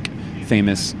us, like,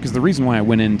 famous. Because the reason why I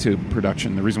went into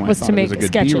production, the reason why I thought it was a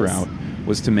good B route,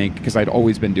 was to make, because I'd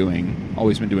always been doing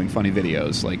funny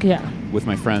videos, like, with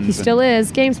my friends. He still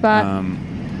is GameSpot.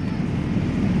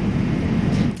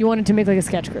 You wanted to make, like, a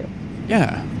sketch group.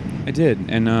 Yeah, I did,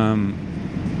 and I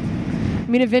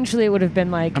mean, eventually it would have been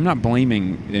like. I'm not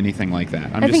blaming anything like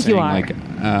that. I'm just saying, like,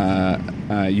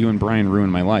 you and Brian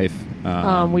ruined my life.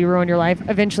 We ruined your life.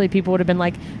 Eventually, people would have been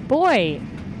like, "Boy,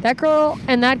 that girl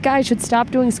and that guy should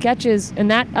stop doing sketches." And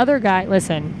that other guy,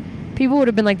 listen, people would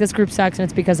have been like, "This group sucks," and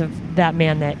it's because of that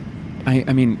man that.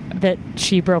 I mean, that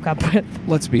she broke up with.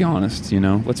 Let's be honest,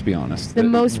 Let's be honest. The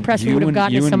most press we would have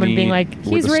gotten is someone being like,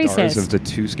 "He's were the racist." Stars of the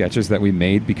 2 sketches that we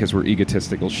made because we're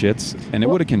egotistical shits, and it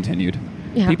would have continued.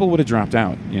 Yeah. People would have dropped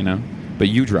out, but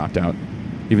you dropped out,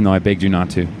 even though I begged you not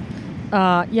to.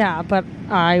 Yeah, but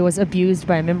I was abused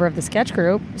by a member of the sketch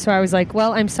group, so I was like,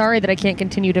 "Well, I'm sorry that I can't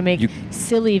continue to make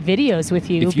silly videos with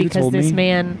you because this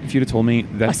man." If you'd have told me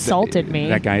that assaulted me,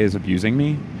 that guy is abusing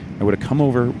me, I would have come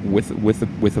over with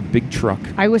a big truck.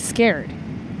 I was scared.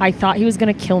 I thought he was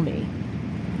going to kill me.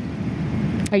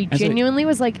 I genuinely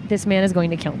was like, this man is going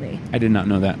to kill me. I did not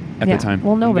know that at the time.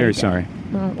 Well, nobody I'm very did. sorry.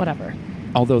 Whatever.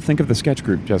 Although, think of the sketch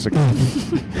group, Jessica.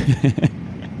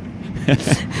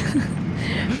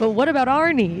 But what about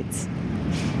our needs?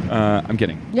 I'm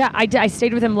kidding. Yeah, I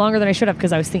stayed with him longer than I should have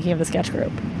because I was thinking of the sketch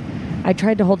group. I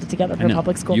tried to hold it together for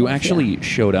public school. You actually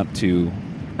showed up to...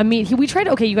 I mean, we tried...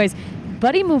 Okay, you guys...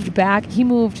 Buddy moved back. He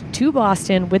moved to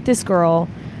Boston with this girl.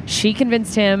 She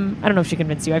convinced him. I don't know if she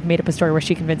convinced you. I've made up a story where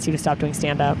she convinced you to stop doing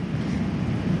stand-up.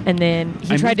 And then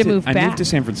he tried to move back. I moved to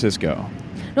San Francisco.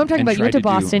 No, I'm talking about you went to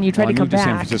Boston. You tried to come back.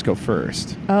 I moved to San Francisco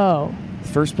first. Oh. The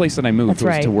first place that I moved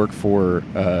was to work for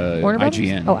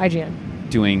IGN. Oh, IGN.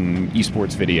 Doing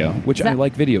esports video, which I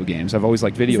like video games. I've always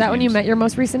liked video games. Is that when you met your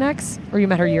most recent ex? Or you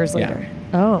met her years later?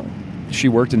 Oh. She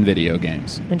worked in video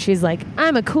games. And she's like,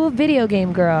 I'm a cool video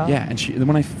game girl. Yeah, and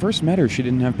when I first met her, she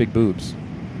didn't have big boobs.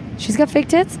 She's got fake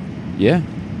tits? Yeah.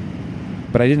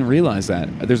 But I didn't realize that.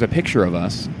 There's a picture of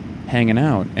us hanging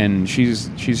out, and she's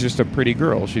just a pretty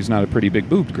girl. She's not a pretty big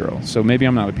boobed girl. So maybe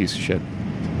I'm not a piece of shit.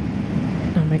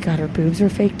 Oh my God, her boobs are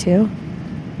fake too?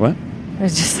 What?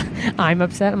 It's just, I'm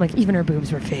upset. I'm like, even her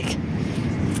boobs were fake.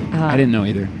 I didn't know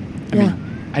either. I Yeah. mean,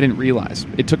 I didn't realize.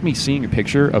 It took me seeing a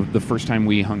picture of the first time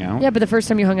we hung out. Yeah, but the first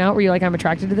time you hung out, were you like, I'm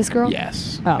attracted to this girl?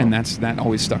 Yes. Oh. And that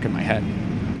always stuck in my head.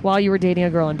 While you were dating a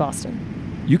girl in Boston.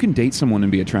 You can date someone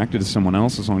and be attracted to someone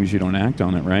else as long as you don't act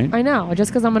on it, right? I know.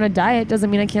 Just because I'm on a diet doesn't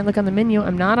mean I can't look on the menu.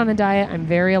 I'm not on a diet. I'm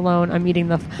very alone. I'm eating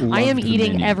I am Loved the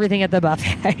eating menu. everything at the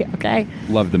buffet, okay?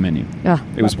 Love the menu. Oh,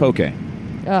 It was poke. I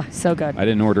Oh, so good.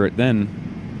 didn't order it then.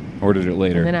 Ordered it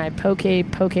later. And then I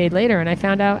poke'd later, and I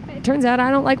found out, it turns out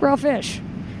I don't like raw fish.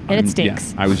 And it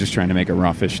stinks. Yeah, I was just trying to make a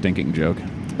raw fish stinking joke.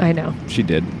 I know. She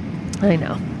did. I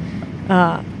know.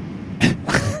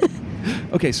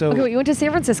 Okay, so Okay, you went to San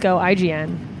Francisco,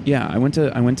 IGN. yeah, I went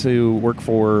to work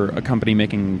for a company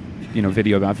making,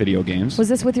 video about video games. Was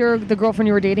this with the girlfriend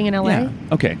you were dating in LA? Yeah.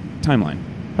 Okay. Timeline.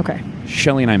 Okay.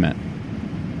 Shelly and I met.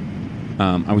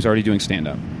 I was already doing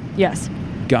stand-up. Yes.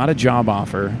 Got a job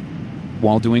offer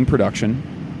while doing production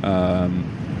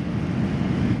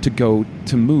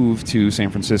to move to San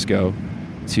Francisco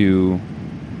to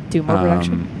Do more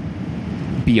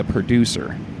production. be a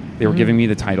producer. They were giving me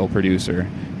the title producer.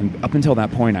 And up until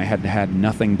that point, I had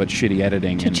nothing but shitty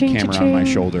editing Cha-ching, and camera on my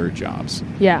cha-ching. shoulder jobs.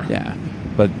 Yeah. Yeah.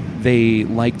 But they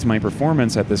liked my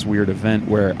performance at this weird event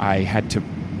where I had to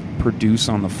produce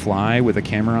on the fly with a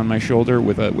camera on my shoulder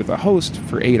with a host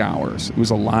for 8 hours. It was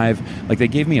a live, like they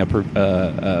gave me a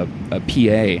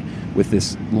PA with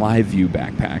this live view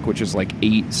backpack, which is like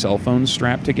 8 cell phones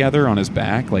strapped together on his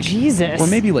back, like Jesus. or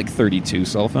maybe like 32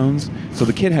 cell phones. So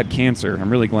the kid had cancer. I'm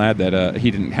really glad that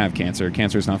he didn't have cancer.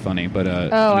 Cancer's not funny, but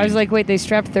I was like, wait, they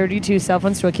strapped 32 cell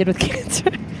phones to a kid with cancer?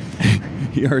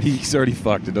 he's already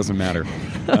fucked. It doesn't matter.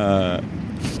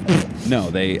 No,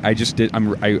 I just did.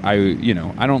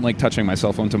 I don't like touching my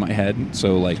cell phone to my head.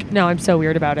 So like, No, I'm so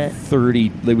weird about it.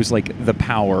 30. It was like the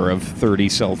power of 30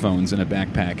 cell phones in a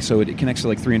backpack. So it connects to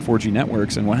like 3 and 4G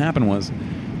networks. And what happened was,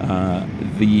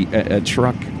 a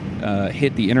truck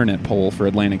hit the internet pole for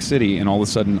Atlantic City, and all of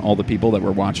a sudden, all the people that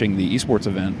were watching the esports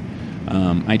event,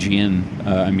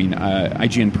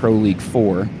 IGN Pro League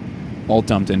 4, all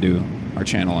dumped into our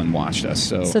channel and watched us.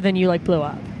 So then you like blew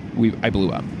up. I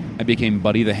blew up. I became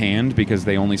Buddy the Hand because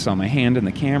they only saw my hand in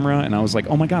the camera, and I was like,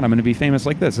 "Oh my god, I'm going to be famous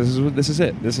like this. This is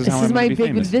it. This is how I'm going to be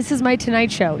famous." This is my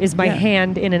Tonight Show. Is my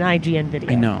hand in an IGN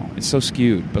video? I know, it's so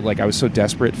skewed, but like I was so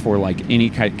desperate for like any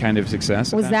kind of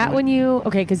success. Was that when you?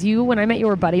 Okay, because when I met you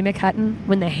were Buddy McHutton.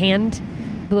 When the hand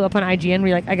blew up on IGN, were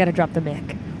you like, I got to drop the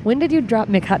Mick? When did you drop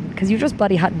McHutton? Because you're just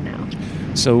Buddy Hutton now.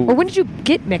 So, or when did you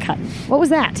get McHutton? What was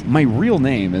that? My real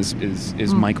name is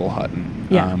Michael Hutton.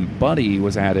 Yeah. Buddy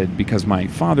was added because my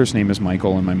father's name is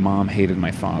Michael and my mom hated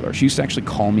my father. She used to actually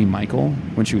call me Michael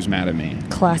when she was mad at me.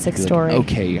 Classic Like, story.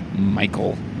 okay,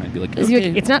 Michael. And I'd be like, Okay.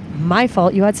 okay. It's not my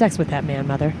fault you had sex with that man,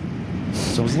 Mother.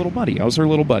 So I was a little buddy. I was her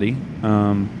little buddy.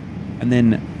 And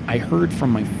then I heard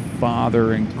from my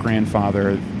father and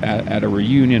grandfather at a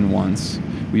reunion once.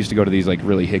 We used to go to these like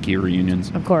really hicky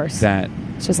reunions. Of course. That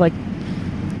It's just like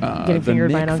getting the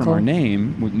fingered Mick by an from uncle. our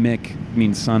name, Mick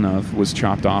means son of, was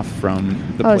chopped off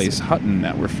from the place Hutton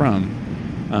that we're from.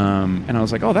 And I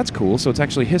was like, oh, that's cool. So it's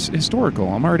actually historical.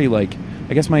 I'm already like,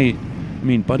 I guess Buddy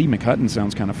McHutton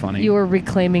sounds kind of funny. You were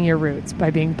reclaiming your roots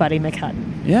by being Buddy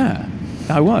McHutton. Yeah,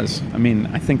 I was. I mean,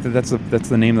 I think that's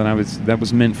the name that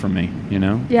was meant for me. You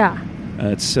know? Yeah.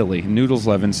 It's silly. Noodles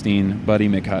Levenstein, Buddy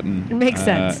McHutton. It makes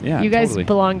sense. Yeah, you guys totally.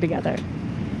 belong together.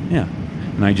 Yeah.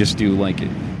 And I just do like,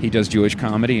 he does Jewish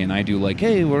comedy, and I do like,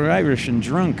 hey, we're Irish and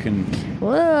drunk, and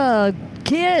Whoa,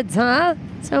 kids, huh?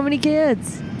 So many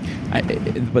kids.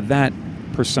 but that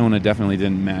persona definitely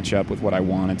didn't match up with what I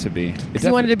wanted to be. Because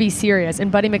you wanted to be serious,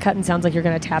 and Buddy McHutton sounds like you're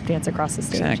going to tap dance across the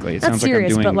stage. Exactly. It Not sounds like I'm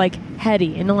serious, doing- but like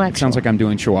heady, intellectual. Sounds like I'm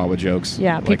doing Chihuahua jokes.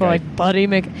 Yeah, people are like Buddy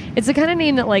Mc. It's the kind of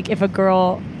name that like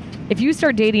if you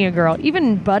start dating a girl,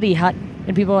 even Buddy Hutton,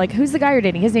 and people are like, who's the guy you're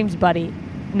dating? His name's Buddy.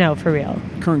 No, for real.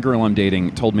 Current girl I'm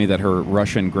dating told me that her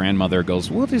Russian grandmother goes,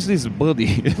 "What is this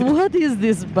Buddy? What is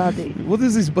this Buddy? What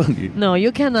is this Buddy? No,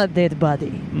 you cannot date Buddy.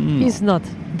 He's not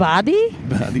Buddy.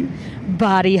 Buddy?"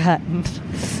 Buddy Hutton.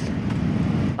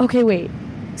 Okay, wait.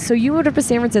 So you moved up to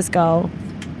San Francisco.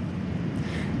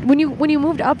 When you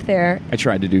moved up there, I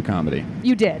tried to do comedy.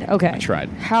 you did. Okay. I tried.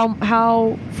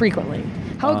 How frequently?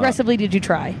 How aggressively did you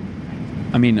try?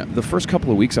 I mean, the first couple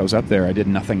of weeks I was up there, I did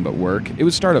nothing but work. It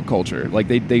was startup culture. Like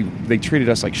they treated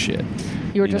us like shit.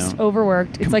 You were just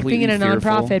overworked. It's like being in a Completely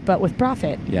fearful. nonprofit, but with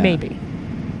profit. Yeah. Maybe.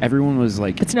 Everyone was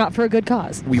like, It's not for a good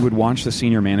cause. we would watch the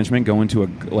senior management go into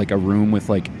a room with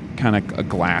like kind of a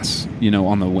glass,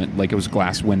 on the like it was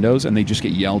glass windows, and they just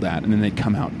get yelled at, and then they'd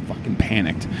come out fucking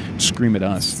panicked, scream at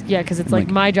us. Yeah, because it's And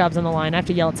like my job's on the line. I have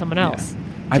to yell at someone else.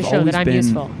 to show that I'm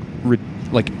useful.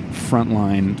 Like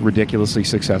frontline, ridiculously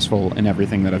successful in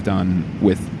everything that I've done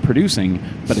with producing,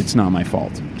 but it's not my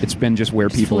fault. It's been just where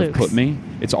people have put me.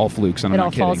 It's all flukes, and I'm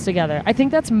not kidding. It all falls together. I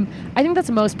think that's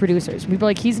most producers. People are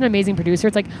like, he's an amazing producer.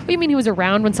 It's like, what do you mean he was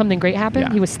around when something great happened?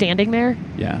 Yeah. He was standing there?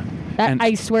 Yeah.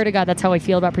 I swear to God, that's how I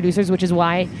feel about producers, which is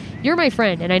why you're my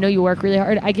friend, and I know you work really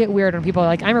hard. I get weird when people are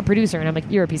like, I'm a producer, and I'm like,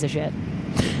 you're a piece of shit.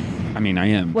 I mean, I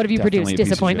am. What have you produced?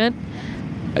 Disappointment?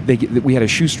 We had a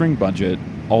shoestring budget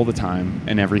all the time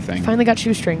and everything. Finally got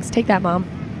shoestrings. Take that, Mom.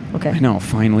 Okay. I know.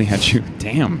 Finally had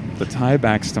Damn. The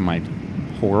tiebacks to my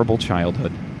horrible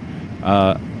childhood.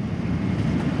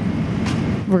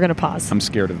 We're going to pause. I'm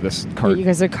scared of this cart. You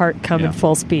guys are coming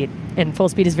full speed. And full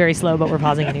speed is very slow, but we're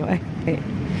pausing anyway. Okay.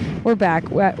 We're back.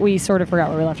 We sort of forgot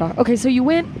where we left off. Okay, so you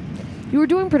were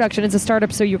doing production. It's a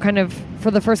startup, so you kind of,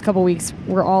 for the first couple weeks,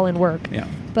 were all in work. Yeah.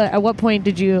 But at what point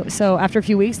so after a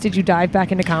few weeks, did you dive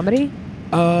back into comedy?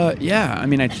 Yeah. I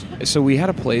mean, so we had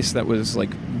a place that was like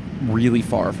really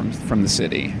far from the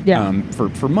city. Yeah.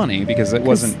 For money, because it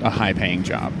wasn't a high paying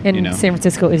job. And San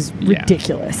Francisco is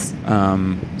ridiculous. Yeah.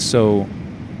 So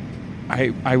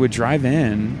I would drive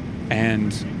in,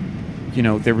 and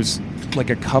there was like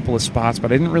a couple of spots,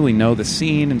 but I didn't really know the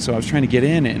scene, and so I was trying to get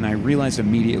in, and I realized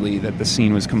immediately that the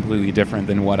scene was completely different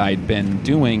than what I'd been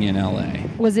doing in LA.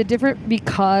 Was it different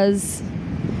because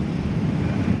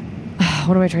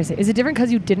what am I trying to say? Is it different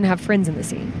because you didn't have friends in the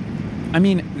scene? I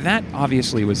mean, that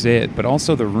obviously was it, but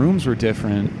also the rooms were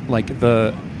different. Like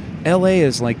the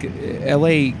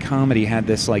LA comedy had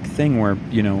this like thing where,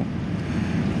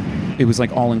 it was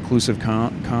like all-inclusive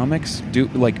comics.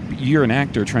 You're an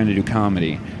actor trying to do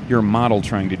comedy. You're a model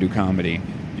trying to do comedy.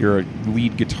 You're a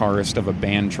lead guitarist of a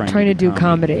band trying to do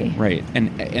comedy. Right.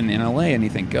 And in LA,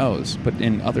 anything goes. But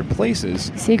in other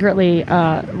places... Secretly,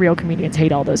 real comedians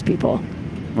hate all those people.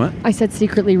 What? I said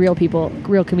secretly real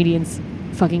comedians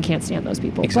fucking can't stand those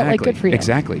people. Exactly. But, good for you.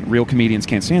 Exactly. Real comedians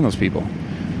can't stand those people.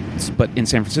 But in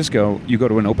San Francisco, you go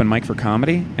to an open mic for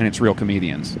comedy, and it's real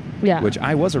comedians. Yeah. Which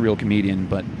I was a real comedian,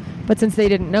 but... But since they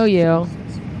didn't know you...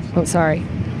 Oh, sorry.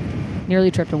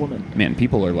 Nearly tripped a woman. Man,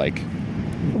 people are like...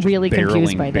 really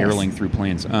confused by this. Barreling through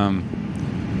planes. See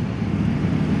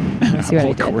what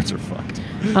all I the chords are fucked.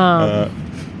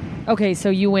 Okay,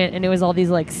 so you went, and it was all these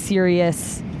like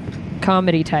serious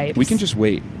comedy types. We can just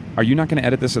wait. Are you not going to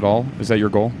edit this at all? Is that your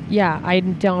goal? Yeah, I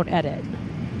don't edit.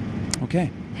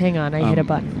 Okay. Hang on, I hit a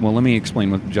button. Well, let me explain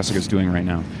what Jessica's doing right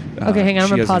now. Okay, hang on, I'm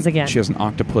going to pause again. She has an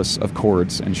octopus of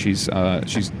chords, and she's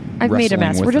I've made a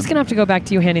mess. We're just going to have to go back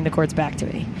to you handing the chords back to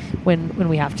me when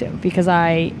we have to, because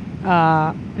I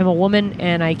am a woman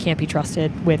and I can't be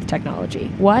trusted with technology.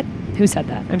 What? Who said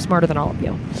that? I'm smarter than all of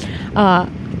you.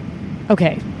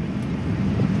 Okay.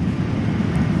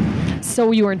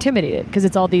 So you were intimidated because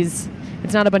it's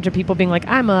not a bunch of people being like,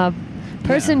 I'm a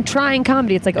person trying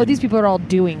comedy. It's like, oh, these people are all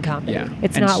doing comedy. Yeah.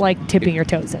 It's not like tipping your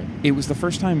toes in. It was the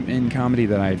first time in comedy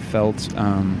that I felt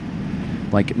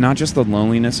like not just the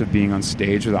loneliness of being on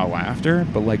stage without laughter,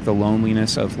 but like the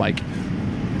loneliness of like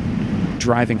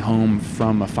driving home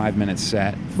from a 5-minute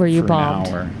set where you bombed.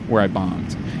 An hour where I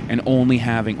bombed, and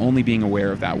only being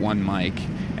aware of that one mic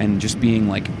and just being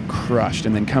like crushed,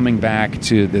 and then coming back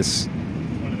to this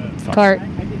cart.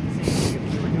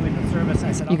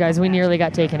 You guys, we nearly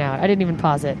got taken out. I didn't even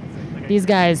pause it. These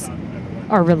guys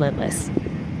are relentless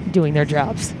doing their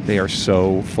jobs. They are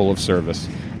so full of service.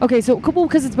 Okay, so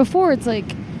because it's before, it's like,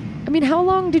 I mean, how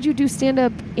long did you do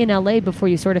stand-up in LA before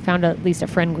you sort of found at least a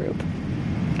friend group?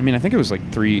 I mean, I think it was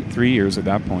like three years at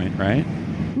that point, right?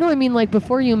 No, I mean, like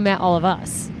before you met all of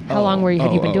us. How long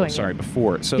had you been doing it?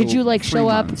 Before. So did you like show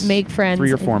months, up, make friends?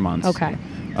 3 or 4 months. Okay.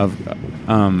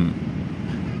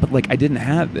 But like I didn't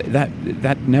have that.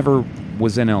 That never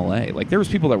was in LA. Like there was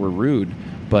people that were rude,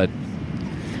 but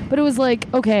it was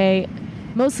like, okay,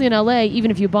 mostly in LA,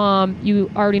 even if you bomb, you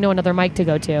already know another mic to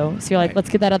go to. So you're like, let's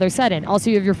get that other set in. Also,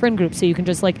 you have your friend group, so you can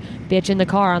just like bitch in the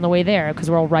car on the way there because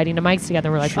we're all riding to mics together.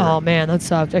 And we're like, oh man, that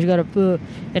sucked. I got to,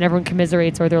 and everyone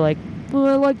commiserates, or they're like, oh,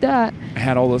 I like that. I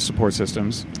had all those support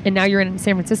systems. And now you're in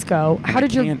San Francisco. How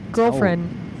did your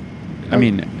girlfriend? I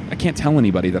mean, I can't tell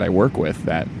anybody that I work with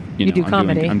that you do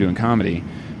comedy. I'm doing comedy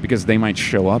because they might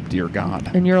show up. Dear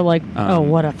God. And you're like, oh,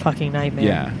 what a fucking nightmare.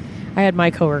 Yeah. I had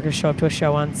my coworkers show up to a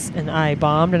show once, and I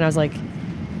bombed, and I was like,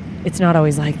 it's not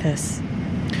always like this.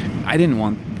 I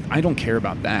don't care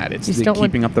about that. It's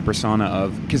keeping up the persona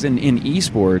of, because in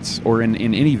esports or in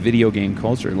any video game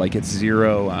culture, like it's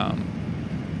zero,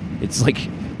 it's like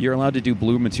you're allowed to do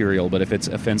blue material, but if it's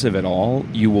offensive at all,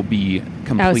 you will be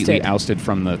completely ousted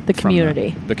from the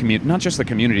community. The community, not just the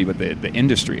community, but the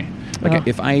industry. Like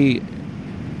if I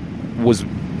was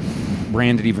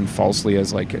branded even falsely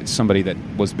as like somebody that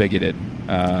was bigoted,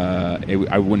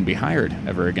 I wouldn't be hired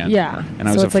ever again. Yeah. And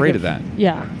I was afraid of that.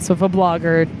 Yeah. So if a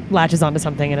blogger latches onto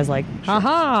something and is like,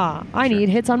 haha, I need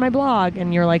hits on my blog.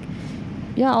 And you're like,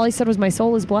 yeah, all I said was my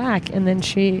soul is black. And then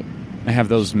I have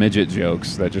those midget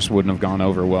jokes that just wouldn't have gone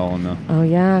over well in the... Oh,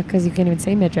 yeah, because you can't even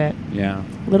say midget. Yeah.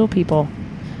 Little people.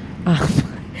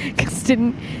 Because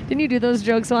didn't you do those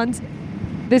jokes once?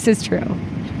 This is true.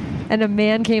 And a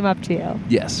man came up to you.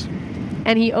 Yes.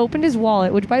 And he opened his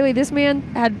wallet, which, by the way, this man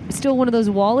had still one of those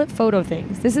wallet photo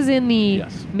things. This is in the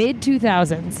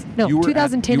mid-2000s. No,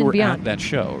 2010 and beyond. You were at that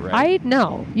show, right?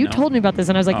 You told me about this,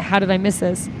 and I was like, how did I miss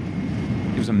this?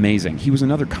 It was amazing. He was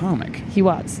another comic. He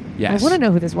was. Yes. I want to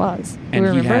know who this was.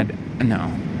 And he had...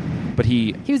 No. But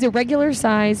he was a regular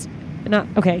size...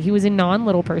 he was a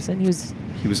non-little person. He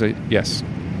was a... Yes.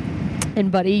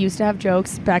 And Buddy used to have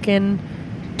jokes back in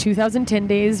 2010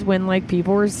 days when like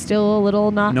people were still a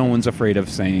little not... No one's afraid of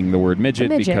saying the word midget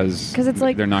because it's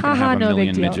like, they're not going to have a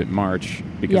million midget march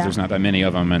because there's not that many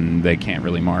of them and they can't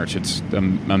really march. It's a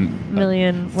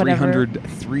million, whatever.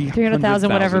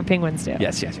 300,000 whatever penguins do.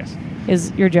 Yes.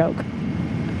 Is your joke.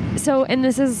 So, and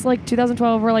this is like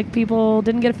 2012 where like people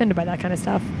didn't get offended by that kind of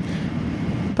stuff.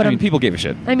 But people gave a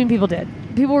shit. People did.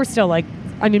 People were still like,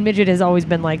 midget has always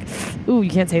been like, ooh,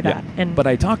 you can't say that. Yeah. But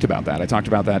I talked about that.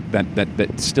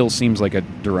 That still seems like a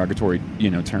derogatory,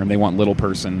 term. They want little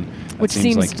person, which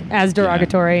seems like, as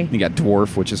derogatory. Yeah. You got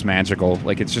dwarf, which is magical.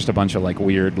 Like it's just a bunch of like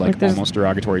weird, like almost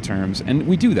derogatory terms. And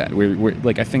we do that. We're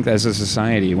like, I think as a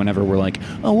society, whenever we're like,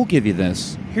 oh, we'll give you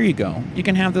this. Here you go. You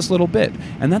can have this little bit.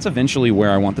 And that's eventually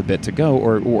where I want the bit to go,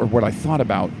 or what I thought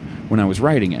about when I was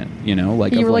writing it,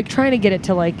 like you were like trying to get it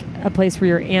to like a place where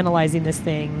you're analyzing this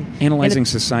thing, analyzing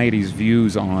society's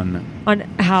views on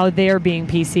how they're being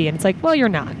PC, and it's like, well, you're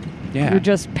not. Yeah, you're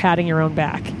just patting your own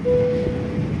back. Please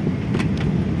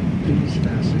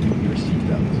fasten your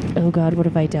seatbelt. Oh God, what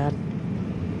have I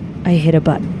done? I hit a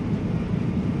button.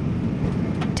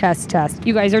 Test.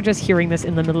 You guys are just hearing this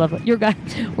in the middle of it.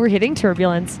 We're hitting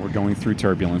turbulence. We're going through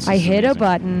turbulence. I hit a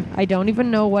button. I don't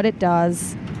even know what it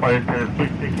does. Flight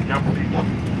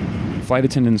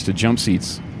attendants to jump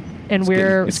seats. And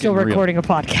we're still recording a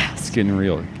podcast. It's getting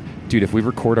real. Dude, if we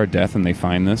record our death and they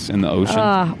find this in the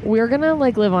ocean... we're going to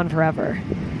like live on forever.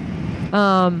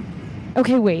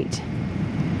 Okay, wait.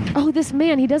 Oh, this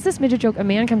man, he does this midget joke. A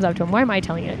man comes up to him. Why am I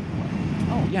telling it?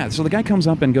 Oh, yeah. So the guy comes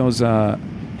up and goes,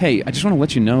 hey, I just want to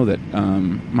let you know that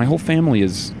my whole family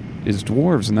is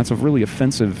dwarves, and that's a really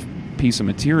offensive piece of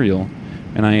material.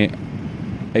 And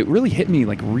it really hit me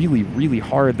like really, really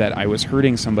hard that I was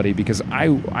hurting somebody because I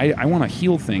want to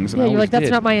heal things. And you're like, that's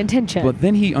not my intention. But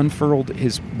then he unfurled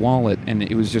his wallet, and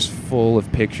it was just full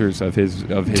of pictures of his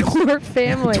dwarf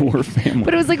family. Dwarf family.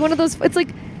 But it was like one of those. It's like,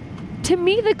 to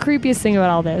me, the creepiest thing about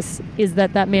all this is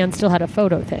that man still had a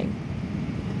photo thing.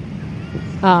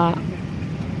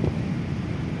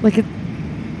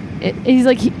 He's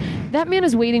like, that man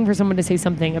is waiting for someone to say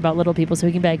something about little people so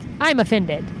he can be like, I'm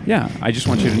offended. Yeah, I just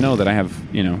want you to know that I have,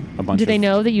 a bunch Do they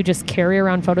know that you just carry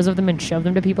around photos of them and show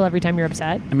them to people every time you're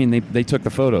upset? I mean, they took the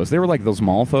photos. They were like those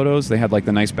mall photos. They had like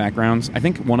the nice backgrounds. I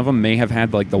think one of them may have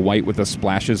had like the white with the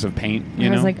splashes of paint, I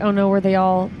was like, oh no, were they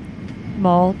all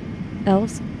mall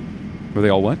elves? Were they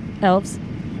all what? Elves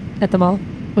at the mall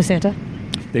with Santa?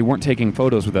 They weren't taking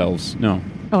photos with elves, no.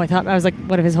 Oh, I was like,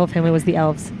 what if his whole family was the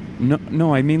elves?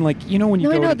 No, I mean, like, when you go...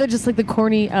 No, I know, they're just like the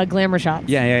corny glamour shots.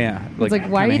 Yeah. It's like,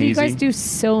 why do you guys do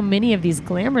so many of these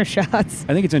glamour shots?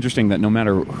 I think it's interesting that no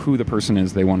matter who the person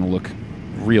is, they want to look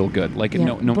real good. Like,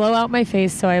 no... Blow out my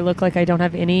face so I look like I don't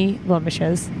have any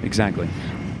blemishes. Exactly.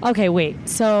 Okay, wait,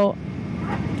 so...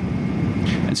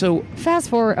 And so... Fast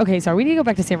forward... Okay, sorry, we need to go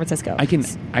back to San Francisco.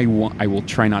 I will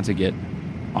try not to get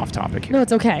off topic here. No,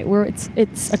 it's okay.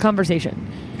 It's a conversation.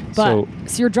 But,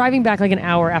 so you're driving back like an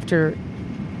hour after...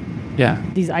 Yeah.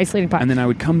 These isolating podcasts. And then I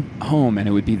would come home, and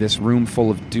it would be this room full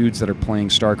of dudes that are playing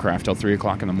StarCraft till 3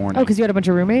 o'clock in the morning. Oh, because you had a bunch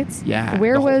of roommates? Yeah.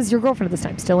 Where was your girlfriend at this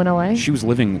time? Still in L.A.? She was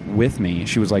living with me.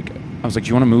 I was like, do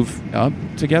you want to move up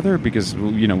together? Because,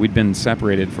 we'd been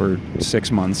separated for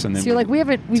 6 months. And then so you're like, we've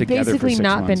basically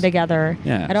not been together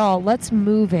at all. Let's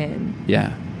move in.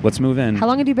 Yeah. Let's move in. How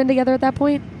long had you been together at that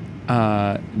point?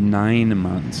 9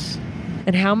 months.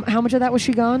 And how much of that was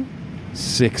she gone?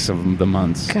 6 of the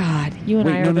months. God, you and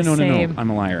I are the same. No. I'm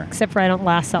a liar. Except for I don't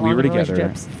last that long in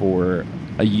relationships. We were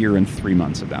together for a year and 3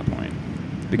 months at that point.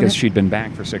 Because she'd been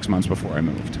back for 6 months before I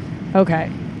moved.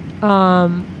 Okay.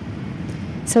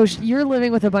 So you're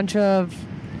living with a bunch of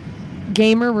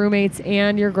gamer roommates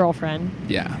and your girlfriend.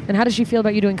 Yeah. And how does she feel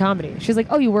about you doing comedy? She's like,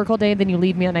 oh, you work all day, then you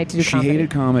leave me at night to do comedy. She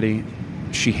hated comedy.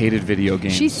 She hated video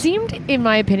games. She seemed, in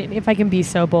my opinion, if I can be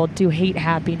so bold, to hate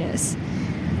happiness.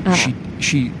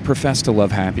 She professed to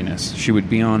love happiness. She would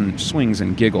be on swings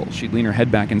and giggle. She'd lean her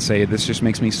head back and say, "This just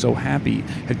makes me so happy."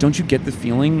 Don't you get the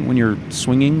feeling when you're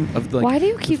swinging of why do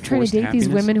you keep trying to date these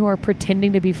women who are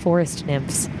pretending to be forest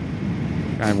nymphs?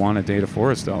 I want to date a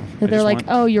forest elf. They're like,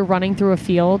 "Oh, you're running through a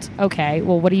field? Okay,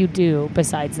 well, what do you do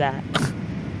besides that?"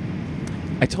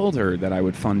 I told her that I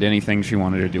would fund anything she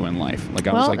wanted to do in life. Like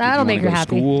I was like, that'll if you want to go to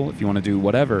school, if you want to do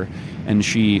whatever, and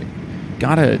she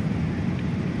got a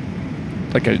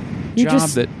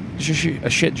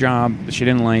shit job that she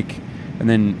didn't like, and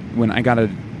then when I got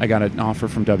an offer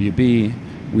from WB,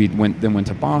 we went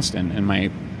to Boston, and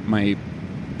my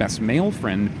best male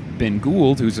friend Ben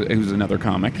Gould, who's another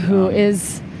comic, who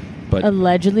is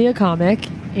allegedly a comic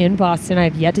in Boston.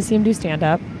 I've yet to see him do stand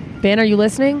up. Ben, are you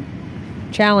listening?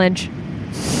 Challenge.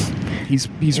 He's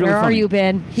really funny. Where are you,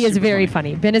 Ben? He is very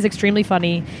funny. Ben is extremely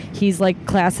funny. He's like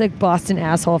classic Boston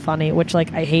asshole funny, which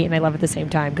like I hate and I love at the same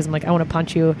time because I'm like, I want to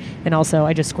punch you, and also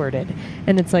I just squirted,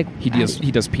 and it's like he does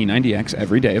P90X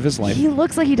every day of his life. He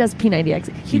looks like he does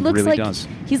P90X. He looks really like does.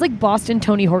 He's like Boston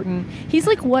Tony Horton. He's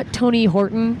like what Tony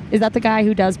Horton is. That the guy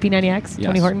who does P90X? Yes.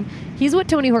 Tony Horton. He's what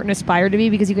Tony Horton aspired to be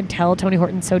because you can tell Tony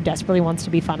Horton so desperately wants to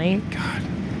be funny. God.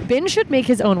 Ben should make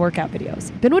his own workout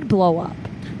videos. Ben would blow up.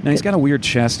 No, he's got a weird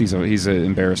chest. He's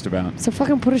embarrassed about. So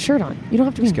fucking put a shirt on. You don't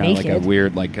have to be naked. He's got like a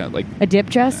weird like a dip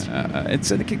chest.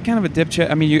 It's kind of a dip chest.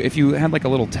 I mean, if you had like a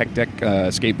little tech deck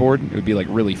skateboard, it would be like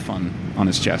really fun on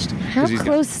his chest. How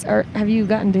close have you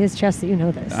gotten to his chest that you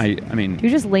know this? I mean, do you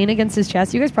just lean against his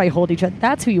chest? You guys probably hold each other.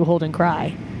 That's who you hold and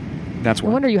cry. That's no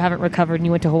wonder you haven't recovered and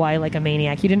you went to Hawaii like a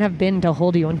maniac. You didn't have Ben to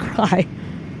hold you and cry.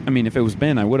 I mean, if it was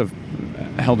Ben, I would have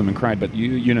held him and cried. But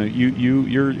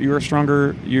you're a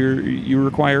stronger. You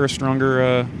require a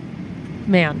stronger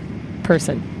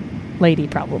person, lady,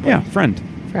 probably. Yeah, friend.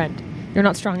 You're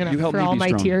not strong enough for all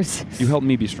my tears. You helped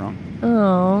me be strong.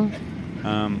 Oh.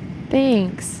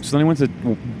 Thanks. So then I went to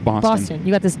Boston.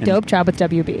 You got this dope job with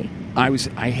WB.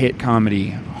 I hit comedy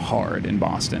hard in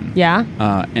Boston. Yeah.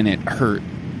 And it hurt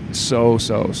so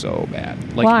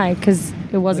bad. Like, why? Because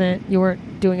it wasn't. You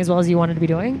weren't doing as well as you wanted to be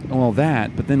doing. Well,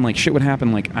 that. But then like shit would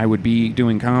happen. Like I would be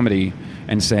doing comedy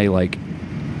and say like,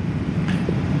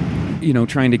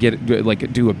 trying to get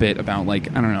like do a bit about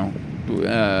like I don't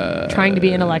know. Trying to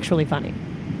be intellectually funny.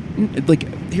 Like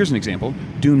here's an example: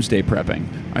 doomsday prepping.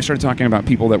 I started talking about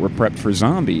people that were prepped for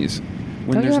zombies.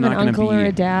 When Don't there's you have not an uncle be or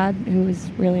a dad who is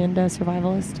really into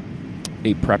survivalist?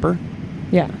 A prepper?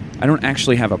 Yeah. I don't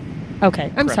actually have a.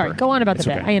 Okay, I'm prepper. Sorry. Go on about the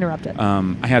bit. Okay. I interrupted.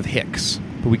 I have Hicks,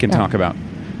 but we can talk about.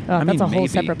 That's a whole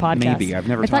separate podcast. Maybe I've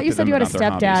never. I thought you said you had a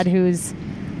stepdad who's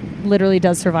literally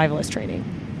does survivalist training.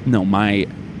 No, my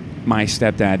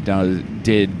stepdad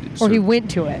did. Or he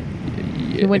went to it.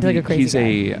 He went to like a crazy. He's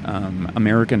a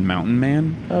American mountain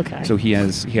man. Okay. So he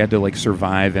had to like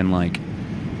survive in like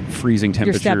freezing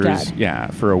temperatures. Your stepdad. Yeah,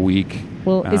 for a week.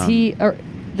 Well, is he? Or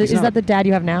is that the dad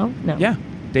you have now? No. Yeah.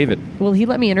 David. Will he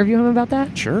let me interview him about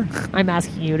that? Sure. I'm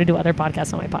asking you to do other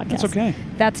podcasts on my podcast. That's okay.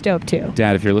 That's dope too.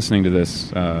 Dad, if you're listening to this,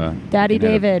 Daddy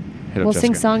David, we'll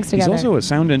sing songs together. He's also a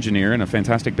sound engineer and a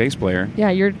fantastic bass player.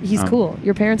 Yeah, he's cool.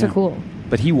 Your parents are cool.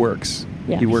 But he works.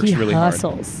 Yeah, he works really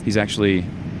hustles. Hard. He's actually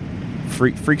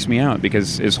freaks me out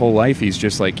because his whole life he's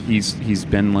just like he's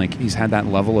been like he's had that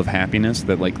level of happiness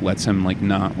that like lets him like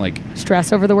not like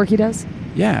stress over the work he does.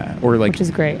 Yeah, or like which is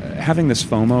great. Having this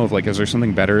FOMO of like, is there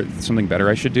something better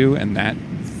I should do, and that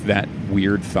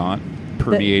weird thought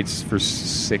permeates for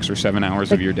 6 or 7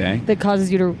 hours of your day. That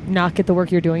causes you to not get the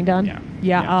work you're doing done.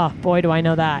 Yeah. Oh boy, do I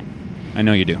know that. I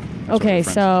know you do. Okay,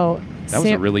 so. That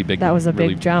was a really big. That was a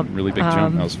big jump. Really big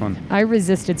jump. That was fun. I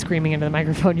resisted screaming into the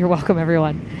microphone. You're welcome,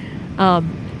 everyone.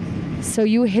 So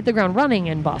you hit the ground running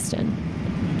in Boston.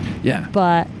 Yeah.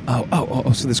 But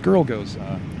so this girl goes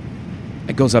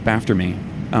up after me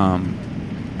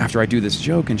after I do this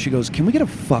joke, and she goes, "Can we get a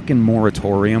fucking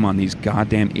moratorium on these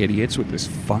goddamn idiots with this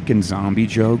fucking zombie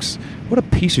jokes? What a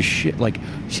piece of shit!" Like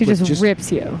she just rips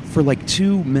you for like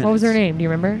 2 minutes. What was her name? Do you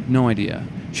remember? No idea.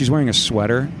 She's wearing a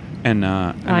sweater. And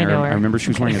I remember she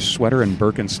was wearing a sweater and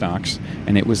Birkenstocks,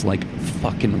 and it was like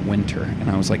fucking winter.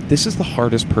 And I was like, this is the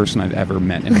hardest person I've ever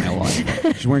met in my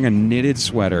life. She's wearing a knitted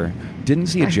sweater, didn't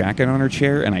see a jacket on her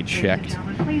chair, and I checked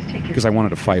because I wanted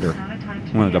to fight her.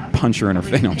 I wanted to punch her in her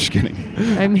face. No, I'm just kidding.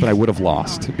 But I would have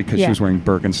lost because she was wearing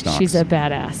Birkenstocks. She's a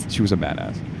badass. She was a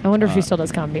badass. I wonder if she still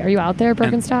does comedy. Are you out there,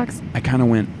 Birkenstocks? I kind of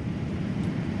went,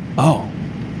 oh,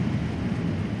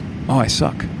 I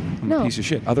suck. I'm a piece of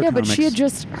shit. Other comics, but she had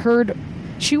just heard.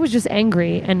 She was just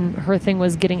angry, and her thing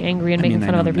was getting angry and making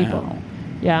fun of other people. Now.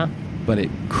 Yeah. but it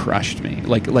crushed me.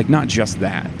 Like not just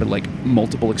that, but like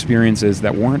multiple experiences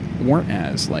that weren't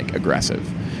as like aggressive,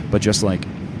 but just like.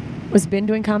 Was Ben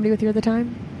doing comedy with you at the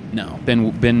time? No,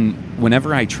 Ben.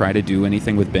 Whenever I try to do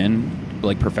anything with Ben,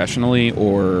 like professionally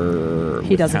or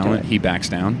he doesn't talent, do it. he backs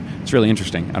down. It's really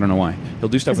interesting. I don't know why. He'll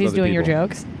do stuff with other people. He's doing your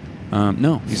jokes?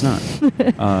 No, he's not.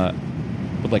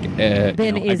 But like,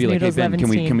 Ben I'd be like, hey Ben,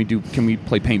 can we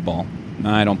play paintball?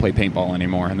 No, I don't play paintball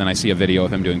anymore. And then I see a video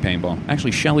of him doing paintball.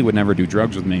 Actually, Shelly would never do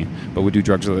drugs with me, but would do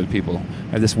drugs with other people.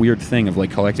 I have this weird thing of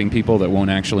like collecting people that won't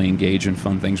actually engage in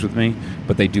fun things with me,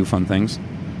 but they do fun things.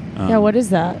 Yeah, what is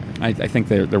that? I think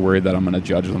they're worried that I'm going to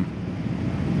judge them.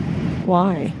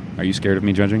 Why? Are you scared of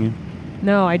me judging you?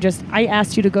 No, I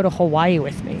asked you to go to Hawaii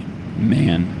with me.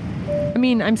 Man. I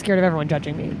mean, I'm scared of everyone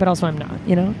judging me, but also I'm not,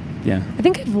 you know? Yeah. I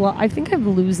think I'm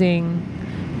losing.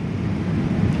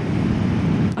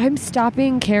 I'm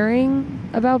stopping caring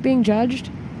about being judged.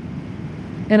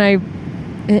 And I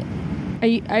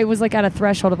was like at a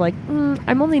threshold of like,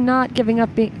 I'm only not giving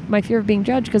up my fear of being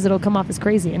judged because it'll come off as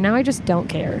crazy. And now I just don't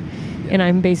care. Yeah. And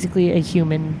I'm basically a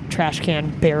human trash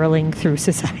can barreling through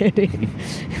society.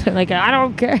 Like, I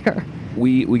don't care.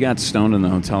 We got stoned in the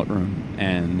hotel room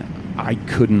and I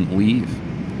couldn't leave.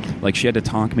 Like, she had to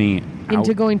talk me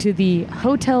into going to the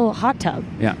hotel hot tub.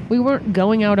 Yeah. We weren't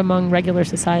going out among regular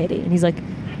society. And he's like,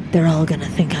 they're all going to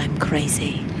think I'm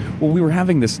crazy. Well, we were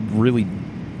having this really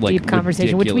deep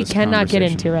conversation, which we cannot get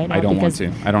into right now. I don't want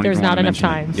to. I don't. There's even not want enough to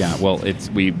time. Yeah. Well,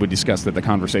 we discussed that the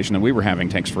conversation that we were having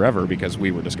takes forever because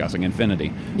we were discussing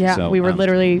infinity. Yeah. So, we were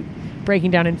literally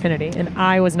breaking down infinity, and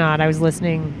I was not. I was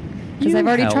listening because I've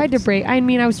already tried to break. I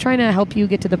mean, I was trying to help you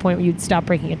get to the point where you'd stop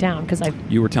breaking it down because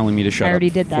You were telling me to shut up. I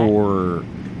already did that for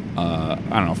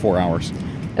 4 hours.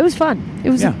 It was fun.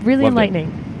 It was really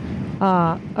enlightening.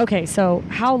 Okay, so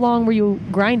how long were you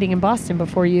grinding in Boston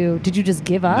before did you just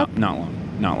give up? Not long.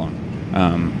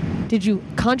 Did you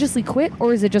consciously quit,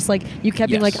 or is it just like you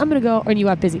kept being like, I'm going to go, and you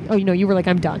got busy? Oh, you were like,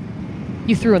 I'm done.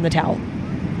 You threw in the towel.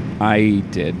 I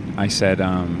did. I said,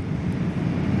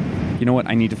 you know what?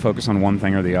 I need to focus on one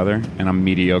thing or the other, and I'm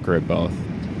mediocre at both.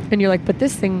 And you're like, but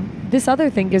this other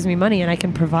thing gives me money, and I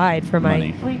can provide for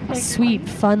my sweet,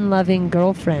 fun-loving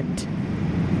girlfriend.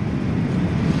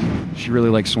 She really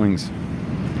likes swings.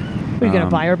 Are you going to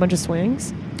buy her a bunch of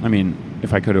swings? I mean,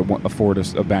 if I could afford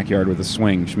a backyard with a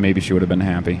swing, maybe she would have been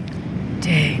happy.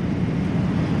 Dang.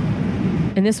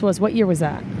 And what year was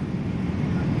that?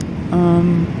 I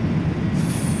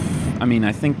mean,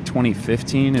 I think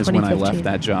 2015 is when I left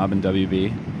that job in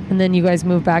WB. And then you guys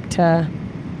moved back to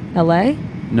LA?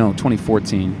 No,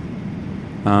 2014.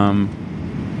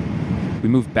 We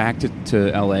moved back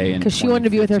to LA because she wanted to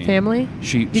be with her family.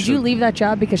 Did you leave that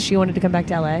job because she wanted to come back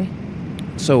to LA?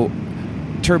 So,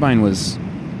 Turbine is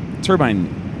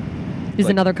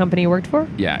another company you worked for?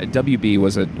 Yeah, WB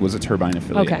was a Turbine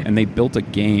affiliate, okay. And they built a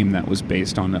game that was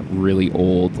based on a really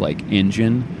old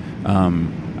engine.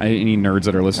 Any nerds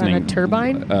that are listening, on a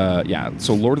Turbine? Yeah.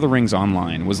 So Lord of the Rings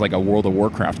Online was like a World of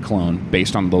Warcraft clone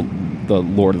based on the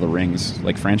Lord of the Rings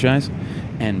franchise,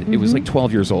 and it was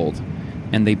 12 years old.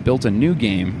 And they built a new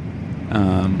game.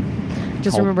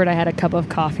 Just remembered I had a cup of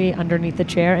coffee underneath the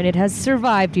chair, and it has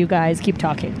survived, you guys. Keep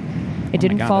talking. It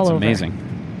didn't fall over. That's amazing.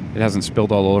 It hasn't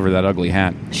spilled all over that ugly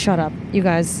hat. Shut up. You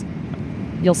guys,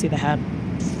 you'll see the hat.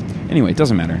 Anyway, it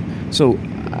doesn't matter. So,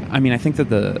 I mean, I think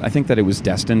that it was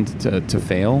destined to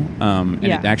fail, and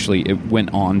it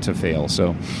went on to fail.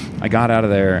 So, I got out of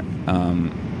there.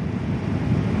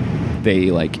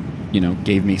 They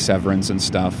gave me severance and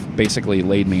stuff, basically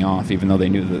laid me off, even though they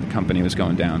knew that the company was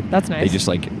going down. That's nice. They just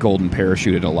golden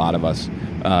parachuted a lot of us.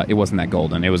 It wasn't that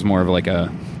golden. It was more of a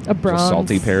bronze.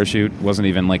 Salty parachute. It wasn't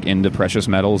even into precious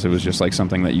metals. It was just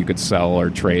something that you could sell or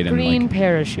trade green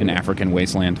parachute in African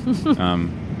wasteland.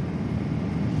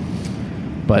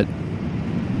 But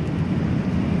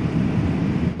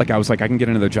I was like, I can get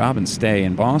another job and stay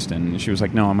in Boston. And she was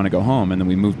like, no, I'm going to go home. And then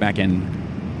we moved back in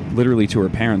literally to her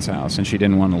parents' house, and she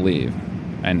didn't want to leave.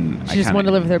 And she just wanted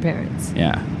to live with her parents.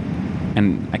 Yeah.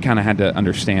 And I kind of had to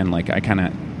understand,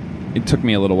 it took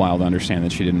me a little while to understand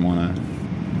that she didn't want to,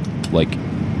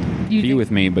 be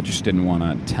with me, but just didn't want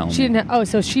to tell me.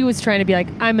 So she was trying to be like,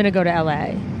 I'm going to go to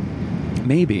L.A.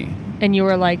 Maybe. And you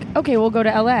were like, okay, we'll go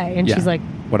to L.A. And she's like,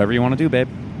 whatever you want to do, babe.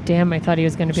 Damn, I thought he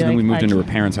was going to be then we moved into her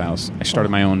parents' house. I started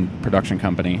my own production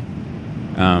company.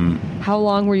 How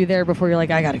long were you there before you're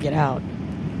like, I got to get out?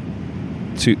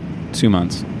 2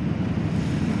 months.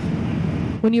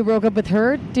 When you broke up with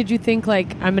her, did you think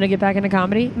I'm going to get back into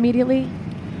comedy immediately?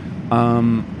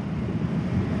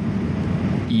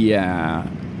 Yeah,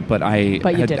 but I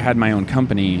had my own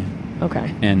company.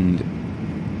 Okay. And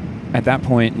at that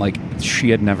point, like, she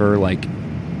had never, like,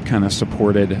 kind of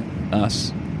supported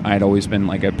us. I had always been,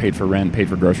 like, I paid for rent, paid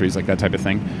for groceries, like that type of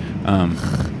thing.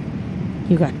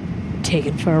 You got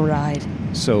taken for a ride.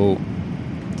 So...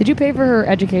 Did you pay for her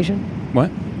education? What?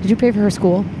 Did you pay for her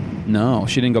school? No,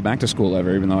 she didn't go back to school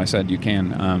ever, even though I said you can.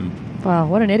 Wow,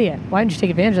 what an idiot. Why didn't you take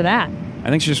advantage of that? I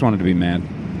think she just wanted to be mad.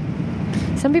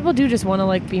 Some people do just want to,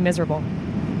 like, be miserable.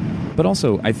 But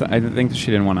also, I think that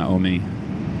she didn't want to owe me.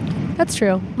 That's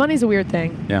true. Money's a weird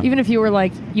thing. Yeah. Even if you were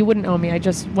like, you wouldn't owe me, I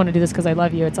just want to do this because I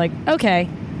love you. It's like, okay,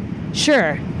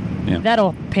 sure. Yeah.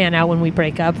 That'll pan out when we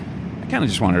break up. I kind of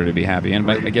just want her to be happy,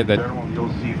 and I get that. You'll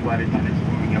see flight attendants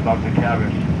moving about the cabin,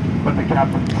 but the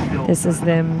captain still. This is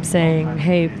them saying,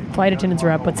 "Hey, flight attendants are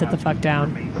up. Let's sit the fuck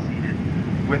down."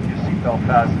 With your seatbelt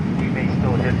fastened, we may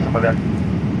still hit some of that.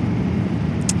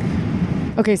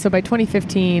 Okay, so by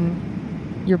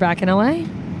 2015, you're back in LA?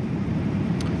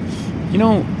 You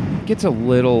know, it gets a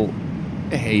little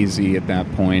hazy at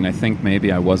that point. I think maybe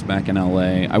I was back in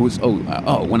LA. I was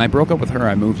when I broke up with her,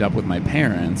 I moved up with my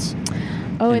parents.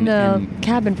 Oh, in the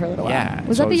cabin for a little while. Yeah.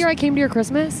 Was that the year I came to your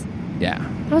Christmas? Yeah.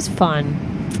 That was fun.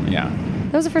 Yeah.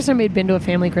 That was the first time we'd been to a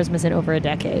family Christmas in over a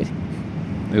decade.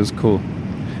 It was cool.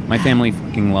 My family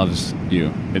fucking loves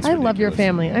you. I love your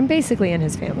family. I'm basically in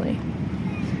his family.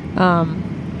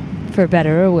 For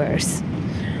better or worse.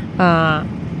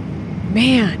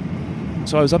 Man.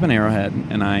 So I was up in Arrowhead,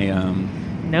 and I...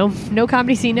 No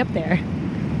comedy scene up there.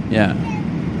 Yeah.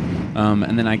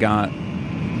 And then I got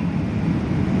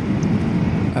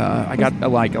a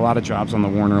lot of jobs on the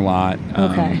Warner lot.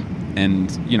 Okay.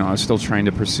 And, you know, I was still trying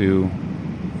to pursue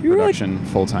production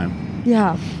full-time.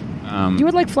 Yeah. You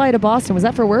would, like, fly to Boston. Was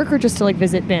that for work or just to, like,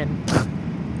 visit Ben?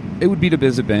 It would be to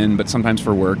visit Ben, but sometimes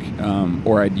for work.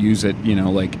 Or I'd use it, you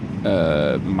know, like,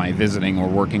 my visiting or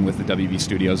working with the WB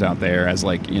studios out there as,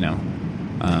 like, you know,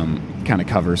 kind of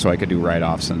cover so I could do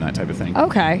write-offs and that type of thing.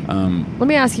 Okay. Let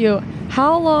me ask you,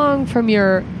 how long from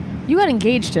you got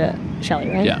engaged to Shelly,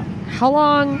 right? Yeah. How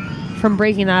long from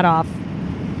breaking that off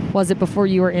was it before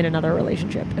you were in another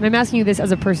relationship? And I'm asking you this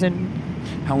as a person.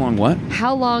 How long what?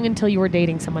 How long until you were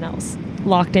dating someone else?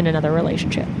 Locked in another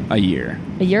relationship? A year.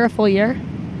 A year? A full year?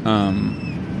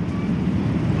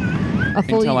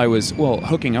 Until I was,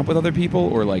 hooking up with other people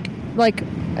or like... Like,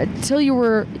 until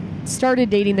you started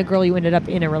dating the girl you ended up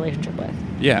in a relationship with.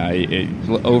 Yeah,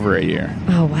 over a year.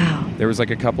 Oh, wow. There was like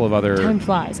a couple of other... Time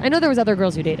flies. I know there was other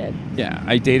girls you dated. Yeah,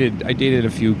 I dated a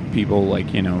few people,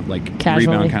 like, you know, like casually.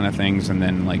 Rebound kind of things, and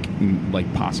then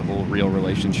like possible real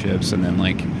relationships, and then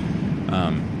like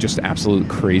just absolute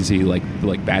crazy, like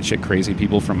batshit crazy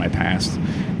people from my past.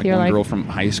 Like You're one like, girl from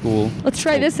high school. Let's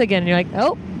try this again. And you're like,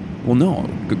 oh. Well, no,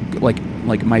 like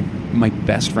my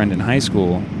best friend in high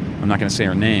school. I'm not going to say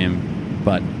her name,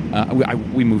 but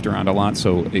we moved around a lot,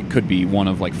 so it could be one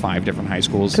of like 5 different high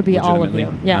schools. Could be all of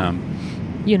you. Yeah.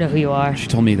 You know who you are. She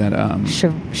told me that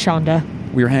Shonda.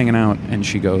 We were hanging out, and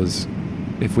she goes,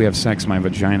 "If we have sex, my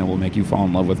vagina will make you fall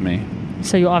in love with me."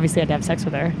 So you obviously had to have sex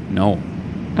with her. No.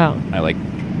 Oh.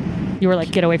 You were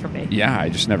like, get away from me. Yeah, I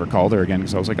just never called her again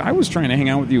because I was like, I was trying to hang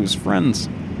out with you as friends.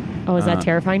 Oh, is that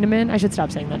terrifying to men? I should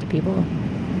stop saying that to people.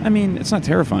 I mean, it's not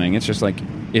terrifying. It's just like,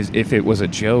 if it was a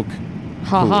joke.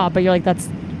 Ha ha, but you're like, that's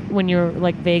when you're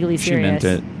like vaguely serious. She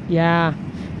meant it. Yeah.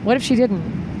 What if she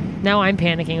didn't? Now I'm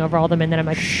panicking over all the men that I'm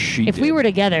like, if we were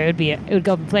together, it would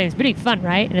go up in flames. It'd be fun,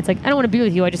 right? And it's like, I don't want to be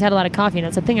with you. I just had a lot of coffee, and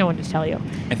that's the thing I wanted to tell you.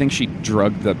 I think she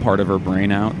drugged the part of her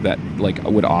brain out that like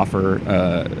would offer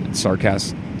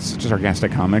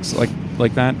sarcastic comics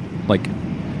like that. Like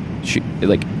she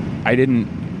like I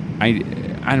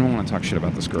don't want to talk shit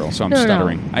about this girl, so I'm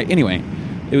stuttering. No. Anyway,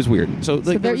 it was weird. So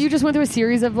you just went through a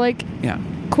series of like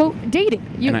quote dating,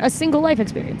 a single life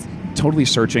experience. Totally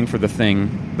searching for the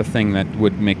thing that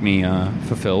would make me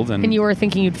fulfilled, and you were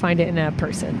thinking you'd find it in a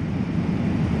person.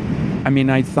 I mean,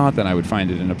 I thought that I would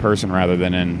find it in a person rather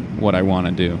than in what I want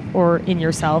to do, or in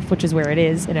yourself, which is where it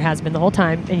is, and it has been the whole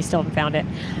time, and you still haven't found it.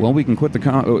 Well, we can quit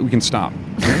we can stop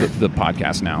the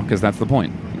podcast now because that's the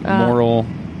point. Moral.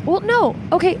 Well, no.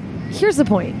 Okay, here's the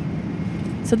point.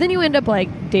 So then you end up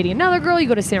like dating another girl. You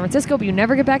go to San Francisco, but you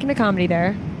never get back into comedy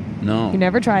there. No. You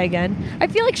never try again. I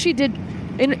feel like she did.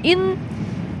 In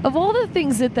of all the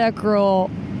things that girl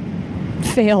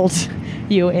failed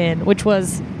you in, which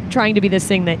was trying to be this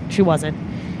thing that she wasn't,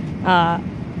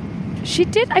 she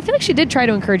did. I feel like she did try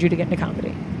to encourage you to get into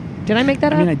comedy. Did I make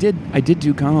that up? I mean, I did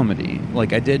do comedy.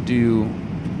 Like I did do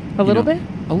a little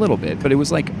bit, but it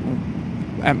was like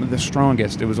at the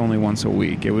strongest. It was only once a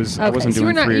week. It was okay. I wasn't so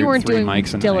doing you weren't three doing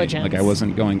mics a diligence. night. Like I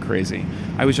wasn't going crazy.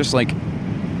 I was just like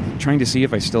trying to see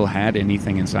if I still had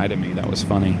anything inside of me that was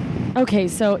funny. Okay,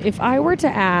 so if I were to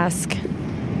ask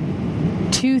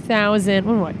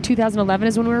 2011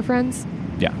 is when we were friends?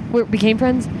 Yeah. We became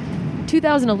friends?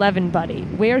 2011 Buddy,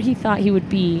 where he thought he would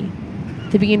be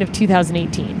at the beginning of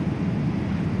 2018.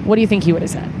 What do you think he would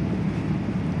have said?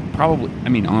 Probably, I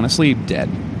mean, honestly, dead.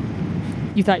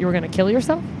 You thought you were going to kill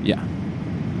yourself? Yeah.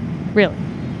 Really?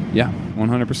 Yeah,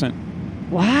 100%.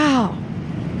 Wow.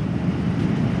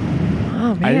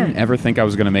 Oh, man. I didn't ever think I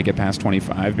was going to make it past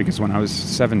 25 because when I was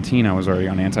 17, I was already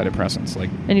on antidepressants.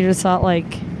 And you just thought,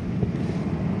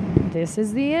 this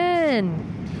is the end.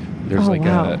 There's a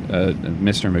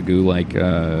Mr.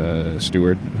 Magoo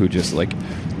steward who just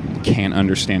can't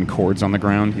understand chords on the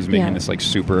ground. He's making this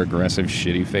super aggressive,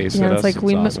 shitty face at us. It's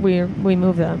awesome. we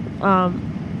move them.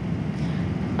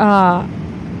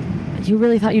 You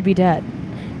really thought you'd be dead.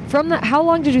 From that, how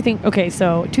long did you think? Okay,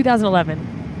 so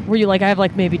 2011. Were you I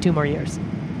have maybe 2 more years?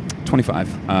 25.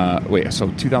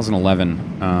 So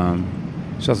 2011.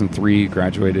 2003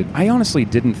 graduated. I honestly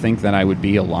didn't think that I would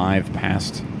be alive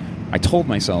past. I told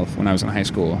myself when I was in high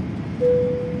school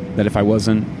that if I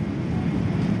wasn't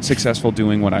successful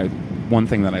doing one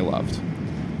thing that I loved.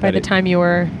 By the time you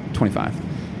were 25.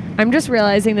 I'm just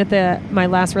realizing that my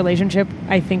last relationship,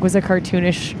 I think, was a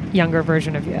cartoonish younger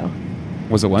version of you.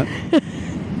 Was it what?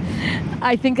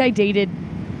 I think I dated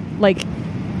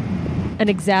an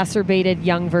exacerbated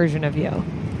young version of you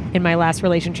in my last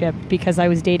relationship because I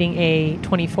was dating a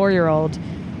 24-year-old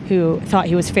who thought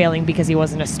he was failing because he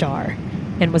wasn't a star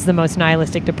and was the most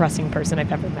nihilistic, depressing person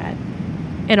I've ever met.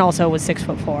 And also was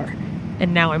 6'4".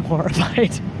 And now I'm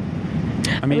horrified.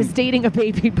 I was dating a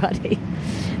baby buddy.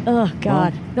 Oh,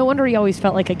 God. Well, no wonder he always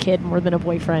felt like a kid more than a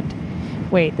boyfriend.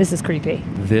 Wait, this is creepy.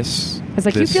 I was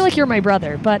you feel like you're my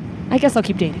brother, but I guess I'll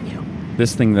keep dating you.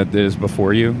 This thing that is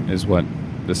before you is what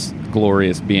this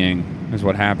glorious being is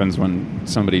what happens when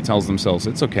somebody tells themselves,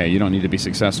 it's okay, you don't need to be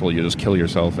successful, you just kill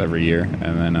yourself every year.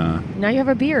 And then... now you have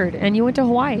a beard, and you went to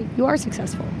Hawaii. You are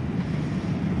successful.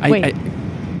 I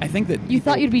think that... You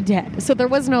thought you'd be dead. So there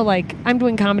was no, I'm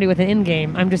doing comedy with an end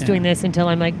game. I'm just doing this until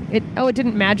I'm it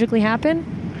didn't magically happen?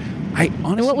 I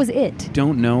honestly... And what was it?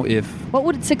 Don't know if... What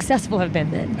would successful have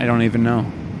been then? I don't even know.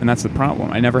 And that's the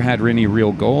problem. I never had any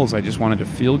real goals. I just wanted to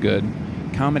feel good.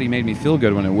 Comedy made me feel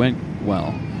good when it went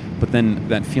well. But then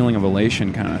that feeling of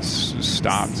elation kind of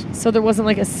stopped. So there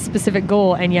wasn't a specific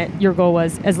goal, and yet your goal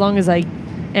was, as long as I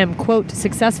am, quote,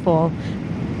 successful.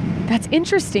 That's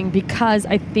interesting because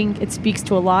I think it speaks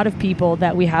to a lot of people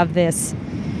that we have this,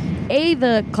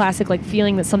 the classic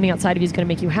feeling that something outside of you is going to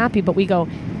make you happy, but we go,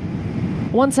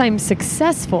 once I'm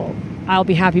successful, I'll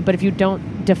be happy. But if you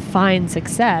don't define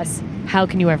success, how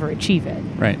can you ever achieve it?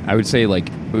 Right. I would say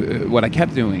what I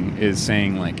kept doing is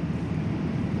saying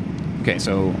okay,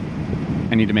 so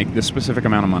I need to make this specific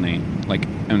amount of money,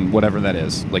 and whatever that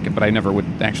is, but I never would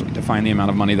actually define the amount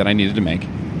of money that I needed to make.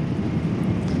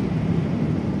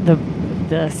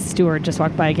 The steward just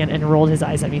walked by again and rolled his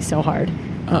eyes at me so hard.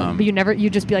 But you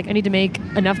just be I need to make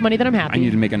enough money that I'm happy. I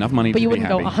need to make enough money to be happy. But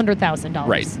you wouldn't go $100,000.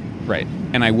 Right.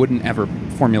 And I wouldn't ever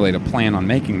formulate a plan on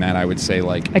making that. I would say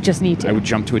I just need to. I would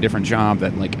jump to a different job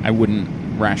that I wouldn't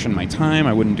ration my time.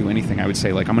 I wouldn't do anything. I would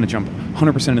say I'm going to jump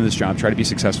 100% into this job, try to be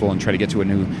successful, and try to get to a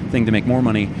new thing to make more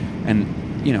money. And,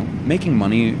 making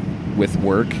money with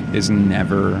work is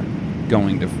never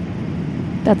going to...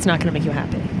 That's not going to make you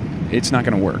happy. It's not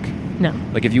going to work. No.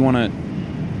 If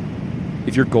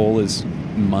your goal is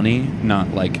money, not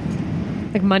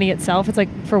money itself, it's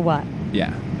for what?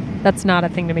 Yeah. That's not a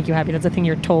thing to make you happy. That's a thing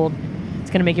you're told it's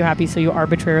going to make you happy, so you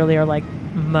arbitrarily are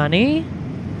money?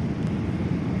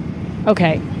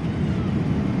 Okay.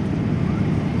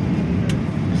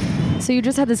 So you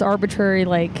just had this arbitrary,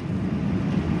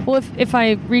 well, if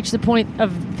I reach the point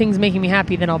of things making me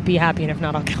happy, then I'll be happy, and if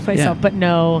not, I'll kill myself. Yeah. But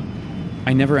no...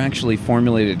 I never actually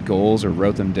formulated goals or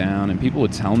wrote them down, and people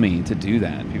would tell me to do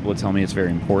that. People would tell me it's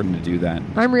very important to do that.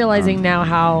 I'm realizing now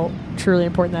how truly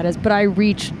important that is, but I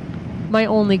reached my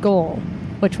only goal,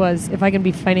 which was if I can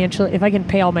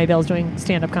pay all my bills doing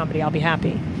stand-up comedy, I'll be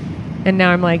happy. And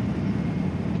now I'm I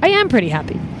am pretty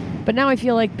happy, but now I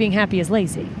feel like being happy is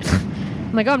lazy.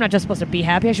 I'm I'm not just supposed to be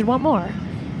happy, I should want more.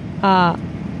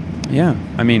 Yeah,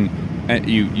 I mean, I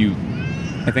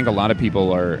think a lot of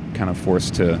people are kind of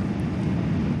forced to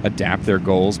adapt their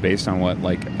goals based on what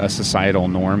a societal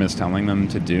norm is telling them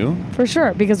to do. For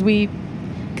sure, because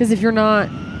if you're not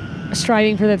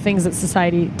striving for the things that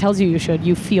society tells you should,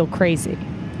 you feel crazy.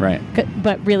 Right.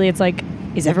 But really it's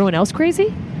is everyone else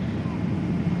crazy?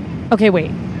 Okay,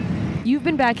 wait. You've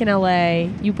been back in LA,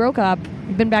 you broke up,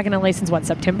 you've been back in LA since what,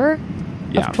 September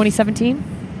of 2017?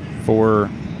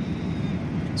 Four-ish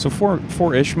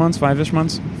months, 5-ish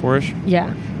months, 4-ish.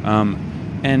 Yeah.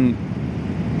 And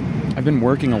I've been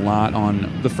working a lot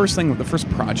on the first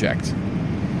project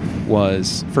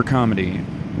was for comedy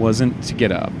wasn't to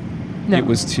get up. No. It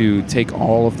was to take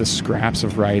all of the scraps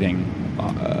of writing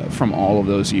from all of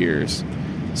those years.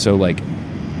 So like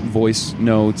voice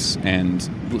notes and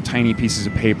tiny pieces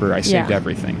of paper. I saved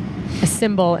everything. A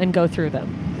symbol and go through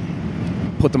them.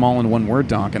 Put them all in one Word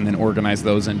doc and then organize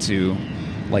those into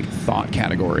like thought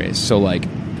categories. So like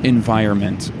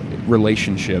environment,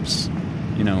 relationships,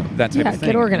 that type of thing.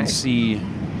 Get organized.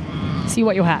 And see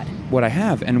what you had. What I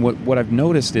have, and what I've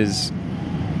noticed is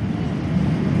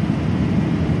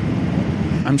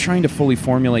I'm trying to fully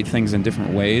formulate things in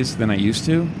different ways than I used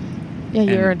to. Yeah,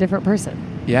 you're a different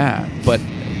person. Yeah, but...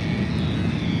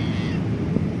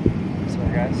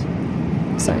 Sorry, guys.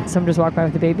 Sorry, someone just walked by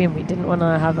with a baby, and we didn't want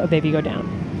to have a baby go down.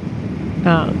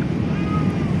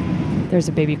 There's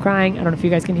a baby crying. I don't know if you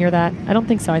guys can hear that. I don't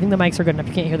think so. I think the mics are good enough.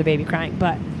 You can't hear the baby crying.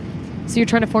 But so you're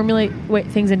trying to formulate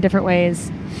things in different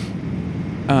ways.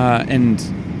 And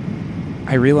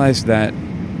I realized that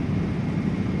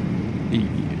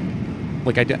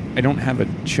like I don't have a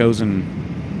chosen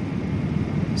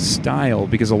style,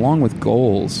 because along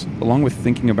with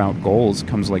thinking about goals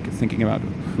comes like thinking about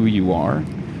who you are.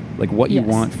 Like what you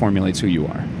want formulates who you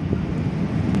are.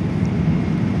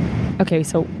 Okay,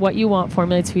 so what you want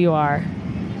formulates who you are.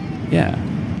 Yeah.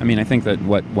 I mean, I think that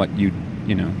what you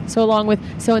So along with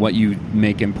what you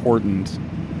make important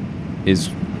is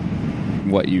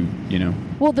what you.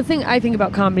 Well, the thing I think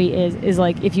about comedy is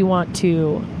like if you want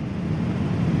to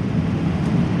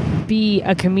be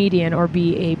a comedian or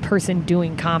be a person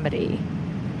doing comedy,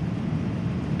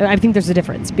 I think there's a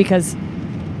difference, because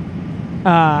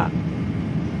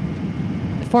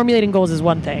formulating goals is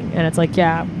one thing, and it's like,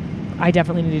 yeah, I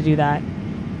definitely need to do that.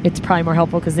 It's probably more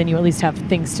helpful because then you at least have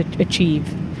things to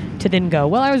achieve to then go,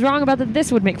 well, I was wrong about that.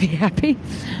 This would make me happy.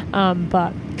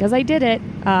 But because I did it,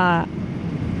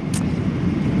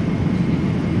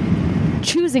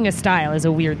 choosing a style is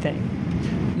a weird thing.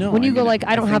 No, when you go like,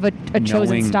 I don't have a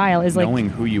chosen style, is like knowing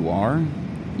who you are.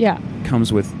 Yeah.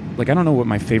 Comes with like, I don't know what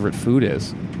my favorite food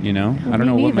is. I don't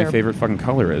know what my favorite fucking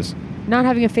color is. Not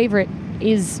having a favorite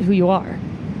is who you are.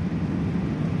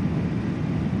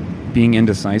 Being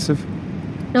indecisive?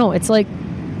 No, it's like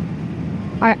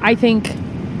I think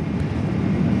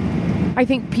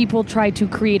people try to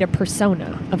create a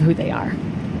persona of who they are.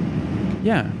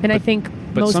 Yeah. And I think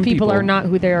most people are not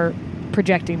who they're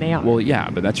projecting they are. Well, yeah,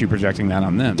 but that's you projecting that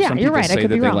on them. Yeah, some you're right. Say I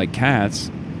could that be they wrong. like cats,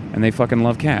 and they fucking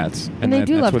love cats, and they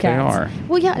do that's love what cats. They are.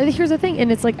 Well, yeah. Here's the thing, and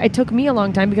it's like it took me a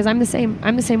long time because I'm the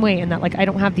same way in that like I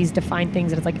don't have these defined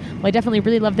things, and it's like, well, I definitely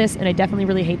really love this, and I definitely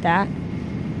really hate that,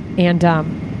 and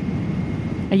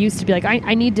I used to be like,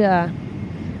 I need to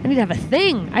have a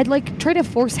thing. I'd like try to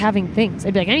force having things.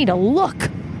 I'd be like, I need to look.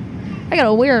 I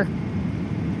gotta wear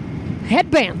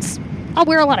headbands. I'll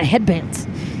wear a lot of headbands.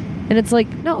 And it's like,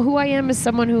 no, who I am is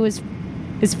someone who is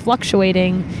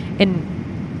fluctuating,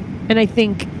 and I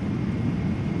think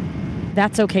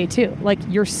that's okay too. Like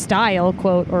your style,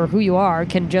 quote, or who you are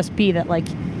can just be that like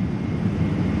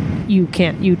you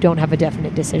don't have a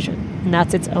definite decision, and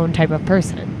that's its own type of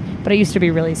person. But I used to be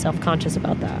really self-conscious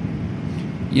about that.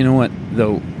 You know what,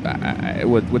 though?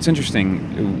 What's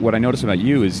interesting, what I notice about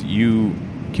you is you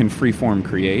can freeform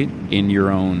create in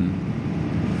your own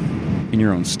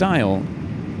style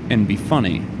and be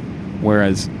funny,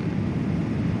 whereas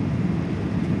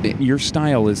your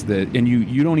style is and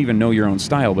you don't even know your own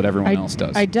style, but everyone else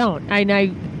does. I don't. And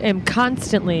I am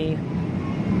constantly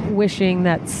wishing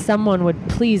that someone would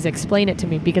please explain it to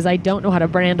me, because I don't know how to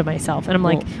brand myself. And I'm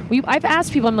I've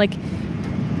asked people, I'm like,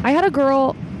 I had a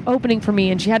girl opening for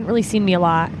me, and she hadn't really seen me a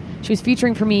lot. She was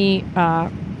featuring for me,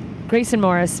 Grayson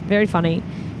Morris, very funny.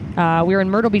 We were in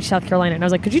Myrtle Beach, South Carolina, and I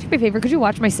was like, could you do me a favor? Could you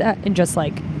watch my set and just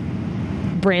like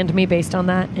brand me based on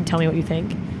that and tell me what you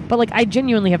think? But like, I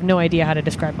genuinely have no idea how to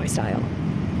describe my style.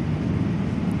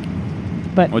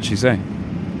 But what'd she say?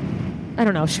 I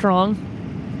don't know. Strong.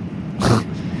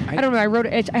 I don't know. I wrote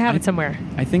it. I have it somewhere.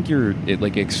 I think you're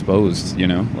like exposed.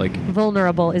 Like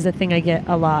vulnerable is a thing I get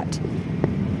a lot.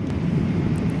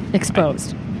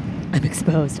 Exposed. I'm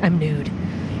exposed. I'm nude.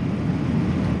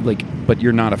 Like, but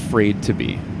you're not afraid to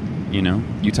be.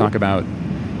 You talk about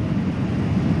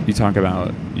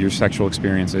your sexual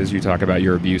experiences. You talk about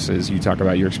your abuses. You talk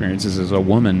about your experiences as a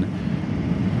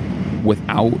woman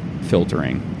without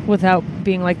filtering. Without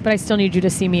being like, but I still need you to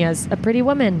see me as a pretty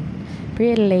woman.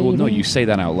 Pretty lady. Well, no, you say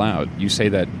that out loud. You say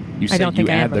that. You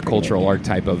add the cultural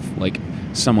archetype of like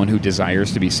someone who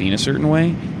desires to be seen a certain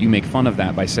way. You make fun of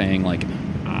that by saying like,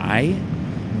 I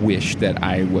wish that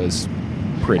I was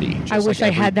pretty. I wish I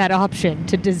had that option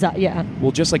to design. Yeah.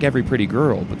 Well, just like every pretty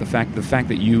girl, but the fact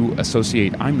that you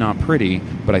associate I'm not pretty,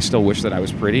 but I still wish that I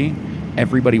was pretty.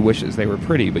 Everybody wishes they were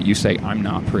pretty, but you say I'm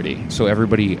not pretty. So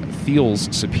everybody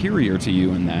feels superior to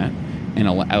you in that, and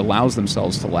allows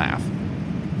themselves to laugh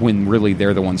when really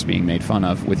they're the ones being made fun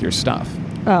of with your stuff.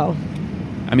 Oh.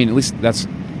 I mean, at least that's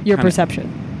your perception.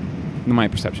 My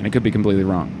perception. It could be completely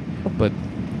wrong, but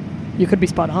you could be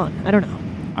spot on. I don't know.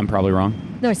 I'm probably wrong.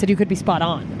 No, I said you could be spot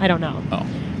on. I don't know.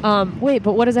 Oh. Wait,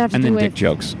 but what does that have to do with... And then dick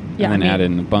jokes. Yeah, and then add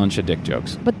in a bunch of dick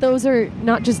jokes. But those are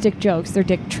not just dick jokes, they're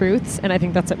dick truths, and I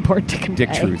think that's important to convey.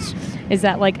 Dick truths. Is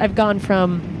that, like, I've gone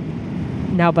from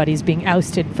now Buddy's being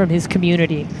ousted from his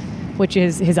community, which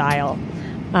is his aisle,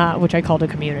 which I called a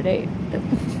community.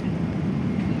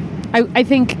 I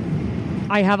think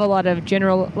I have a lot of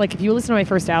general... Like, if you listen to my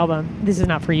first album, this is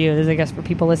not for you, this is, I guess, for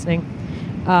people listening,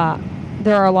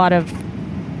 there are a lot of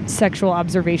sexual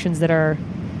observations that are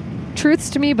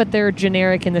truths to me, but they're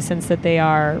generic in the sense that they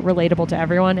are relatable to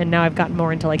everyone. And now I've gotten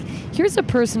more into, like, here's a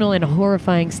personal and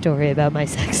horrifying story about my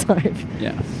sex life.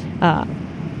 Yeah.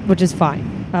 Which is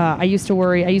fine. I used to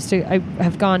worry. I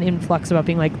have gone in flux about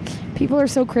being like, people are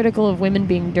so critical of women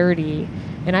being dirty,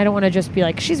 and I don't want to just be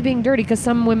like, she's being dirty, because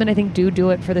some women, I think, do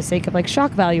it for the sake of, like,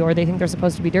 shock value, or they think they're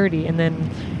supposed to be dirty. And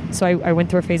then, so I went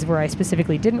through a phase where I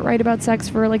specifically didn't write about sex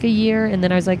for, like, a year, and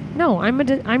then I was like, no, I'm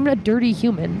a dirty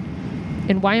human.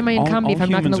 And why am I in comedy if I'm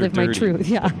not going to live my truth?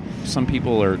 Yeah. Some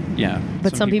people are, yeah.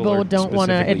 But some people don't want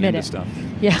to admit it. Stuff.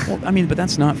 Yeah. Well, I mean, but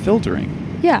that's not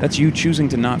filtering. Yeah. That's you choosing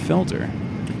to not filter.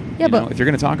 Yeah, but if you're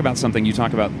going to talk about something, you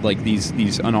talk about, like,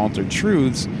 these unaltered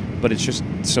truths, but it just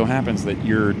so happens that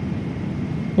your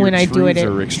when I do it,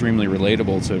 are extremely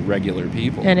relatable to regular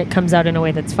people. And it comes out in a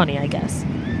way that's funny, I guess.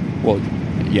 Well,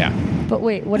 yeah. But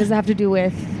wait, what does that have to do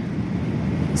with...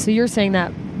 So you're saying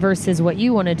that versus what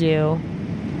you want to do...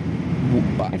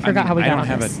 I forgot how we got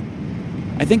on this.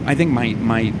 I think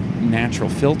my natural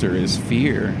filter is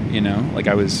fear. You know, like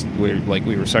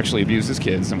we were sexually abused as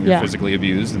kids, and we were physically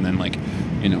abused, and then I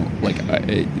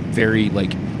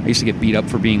used to get beat up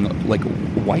for being like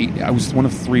white. I was one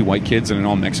of 3 white kids in an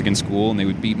all Mexican school, and they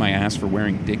would beat my ass for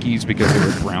wearing Dickies because they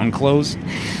were brown clothes,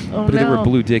 but they were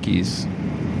blue Dickies.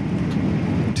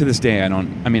 To this day,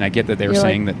 I get that they were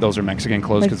saying that those are Mexican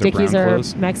clothes because they're brown clothes.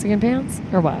 Dickies are Mexican pants,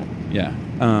 or what? Yeah.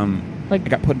 I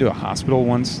got put into a hospital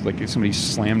once. Like, somebody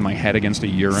slammed my head against a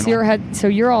urinal. So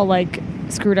you're all, like,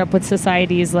 screwed up with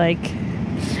society's, like...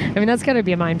 I mean, that's got to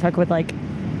be a mindfuck with, like,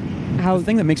 how... The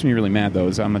thing that makes me really mad, though,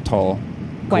 is I'm a tall,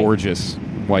 gorgeous,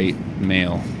 white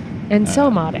male. And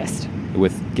so modest.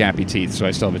 With gappy teeth, so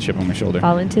I still have a chip on my shoulder.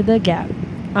 Fall into the gap.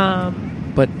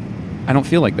 But I don't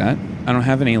feel like that. I don't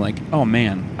have any, like, oh,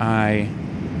 man,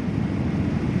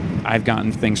 I've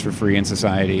gotten things for free in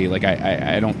society. Like,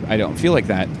 I don't feel like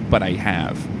that, but I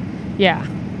have. Yeah.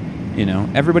 You know,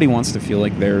 everybody wants to feel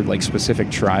like their, like,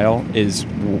 specific trial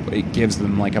it gives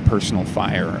them, like, a personal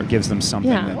fire, or gives them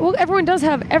something. Yeah. Well, everyone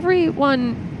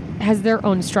has their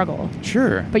own struggle.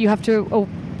 Sure. But you have to,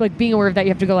 being aware of that, you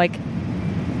have to go, like,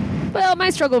 well, my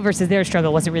struggle versus their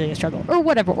struggle wasn't really a struggle, or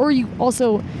whatever. Or you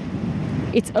also,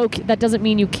 it's okay. That doesn't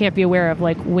mean you can't be aware of,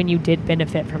 like, when you did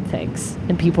benefit from things,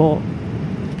 and people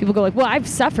go like, well, I've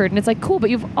suffered, and it's like, cool, but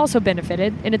you've also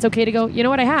benefited, and it's okay to go, you know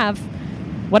what, I have,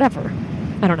 whatever.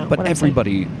 I don't know. But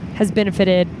everybody has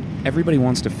benefited. Everybody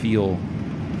wants to feel,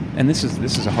 and this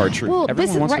is a hard truth. Well,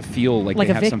 everyone wants to feel like they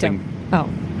a have victim. Something. Oh,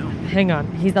 no. Hang on.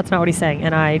 That's not what he's saying,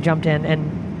 and I jumped in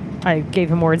and I gave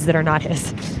him words that are not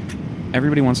his.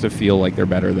 Everybody wants to feel like they're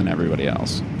better than everybody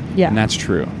else. Yeah, and that's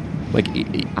true. Like,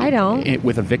 I don't.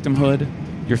 With a victimhood,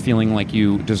 you're feeling like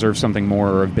you deserve something more,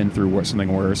 or have been through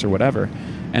something worse, or whatever.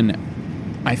 And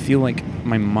I feel like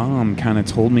my mom kind of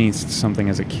told me something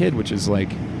as a kid, which is like,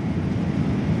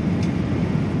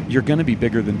 you're going to be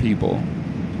bigger than people,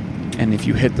 and if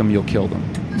you hit them, you'll kill them.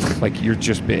 Like, you're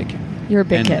just big. You're a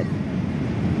big kid.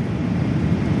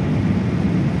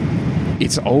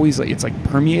 It's always like, it's like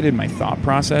permeated my thought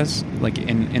process. Like,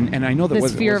 and I know that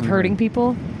this fear of hurting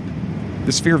people,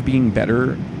 this fear of being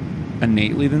better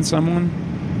innately than someone,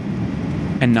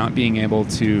 and not being able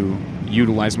to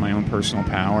utilize my own personal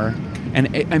power. And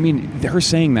her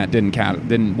saying that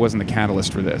wasn't the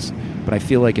catalyst for this, but I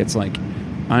feel like it's like,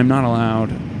 I'm not allowed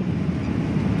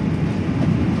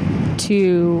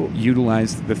to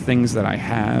utilize the things that I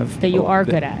have that you are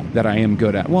good at, that I am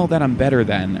good at, well, that I'm better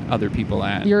than other people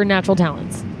at, your natural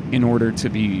talents, in order to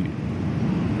be.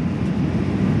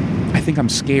 I think I'm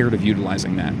scared of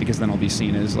utilizing that, because then I'll be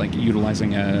seen as, like,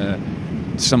 utilizing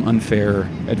some unfair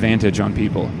advantage on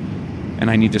people, and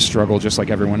I need to struggle just like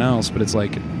everyone else. But it's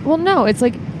like, well, no, it's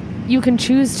like you can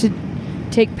choose to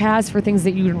take paths for things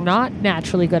that you're not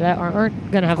naturally good at or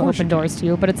aren't going to have open doors to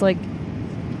you. But it's like,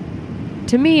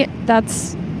 to me,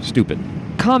 that's stupid.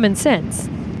 Common sense.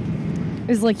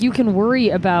 Is like, you can worry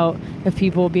about if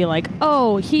people will be like,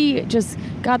 oh, he just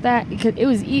got that.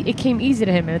 It came easy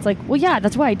to him. And it's like, well, yeah,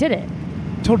 that's why I did it.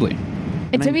 Totally.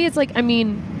 And to me, it's like, I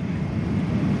mean,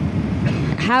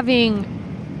 having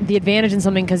the advantage in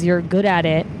something because you're good at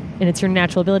it and it's your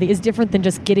natural ability is different than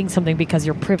just getting something because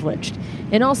you're privileged.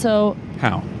 And also...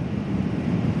 How?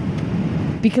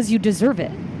 Because you deserve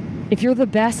it. If you're the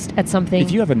best at something...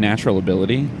 If you have a natural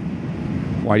ability,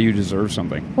 why do you deserve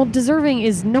something? Well, deserving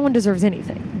is... No one deserves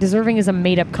anything. Deserving is a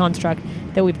made-up construct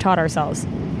that we've taught ourselves.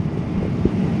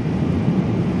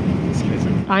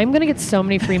 I'm going to get so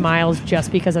many free miles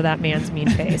just because of that man's mean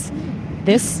face.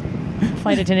 This...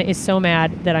 flight attendant is so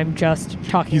mad that I'm just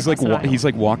talking. He's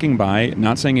like walking by,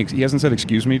 not saying he hasn't said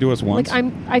excuse me to us once. Like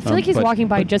I feel like he's walking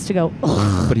by just to go.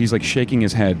 Ugh. But he's like shaking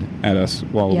his head at us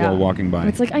while walking by.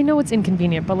 It's like, I know it's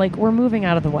inconvenient, but like, we're moving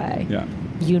out of the way. Yeah.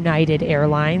 United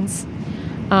Airlines.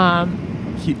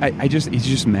 He's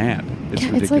just mad. It's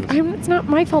ridiculous. It's like it's not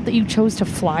my fault that you chose to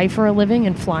fly for a living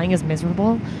and flying is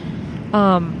miserable.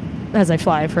 As I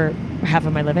fly for half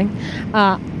of my living.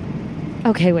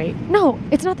 Okay, wait. No,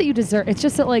 it's not that you deserve. It's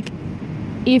just that, like,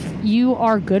 if you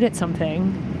are good at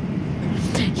something...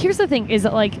 Here's the thing, is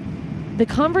that, like, the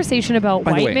conversation about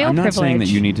white male privilege... I'm not saying that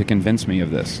you need to convince me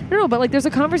of this. No, but, like, there's a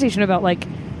conversation about, like,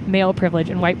 male privilege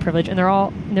and white privilege, and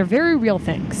they're very real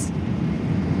things.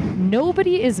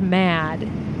 Nobody is mad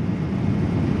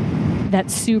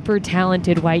that super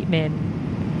talented white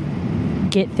men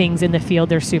get things in the field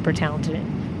they're super talented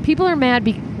in. People are mad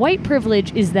white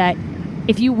privilege is that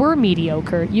if you were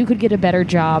mediocre, you could get a better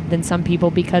job than some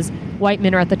people because white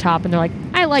men are at the top and they're like,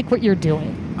 I like what you're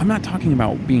doing. I'm not talking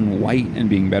about being white and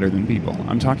being better than people.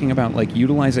 I'm talking about like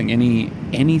utilizing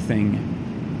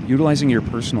utilizing your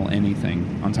personal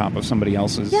anything on top of somebody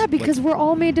else's. Yeah, because we're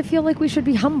all made to feel like we should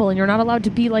be humble and you're not allowed to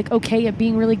be like okay at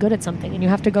being really good at something. And you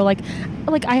have to go like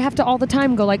I have to all the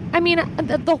time go like, I mean,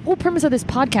 the whole premise of this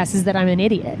podcast is that I'm an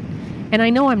idiot. And I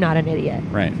know I'm not an idiot.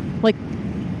 Right. Like,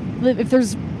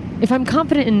 if I'm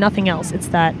confident in nothing else, it's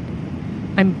that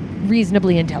I'm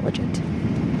reasonably intelligent.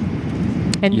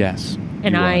 And yes.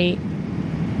 And I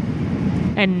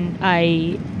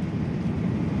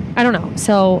don't know.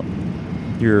 So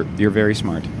you're very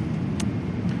smart.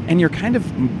 And you're kind of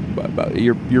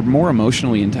you're more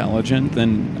emotionally intelligent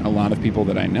than a lot of people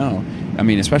that I know. I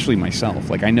mean, especially myself.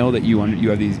 Like, I know that you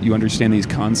understand these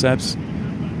concepts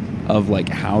of like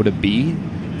how to be,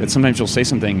 that sometimes you'll say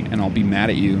something and I'll be mad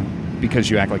at you because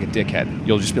you act like a dickhead.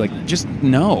 You'll just be like, just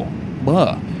no.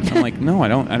 Blah. I'm like, no, I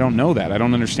don't know that. I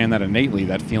don't understand that innately,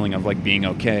 that feeling of like being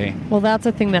okay. Well, that's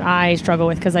a thing that I struggle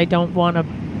with because I don't want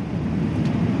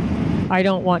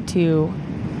to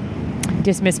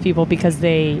dismiss people because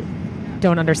they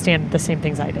don't understand the same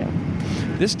things I do.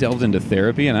 This delved into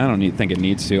therapy and I don't think it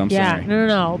needs to. I'm sorry.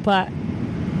 No. But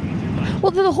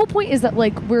well, the whole point is that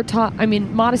like we're taught, I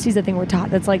mean, modesty is the thing we're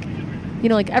taught. That's like, you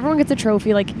know, like everyone gets a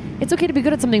trophy. Like, it's okay to be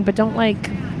good at something, but don't let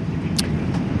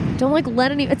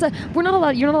any. You're not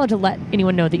allowed to let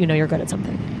anyone know that you know you're good at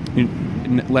something. You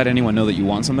let anyone know that you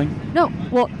want something? No.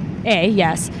 Well,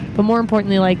 yes, but more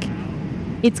importantly, like,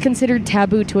 it's considered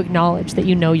taboo to acknowledge that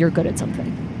you know you're good at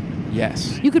something.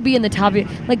 Yes. You could be in the top.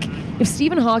 Like, if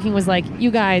Stephen Hawking was like,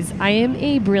 you guys, I am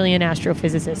a brilliant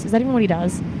astrophysicist. Is that even what he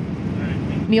does?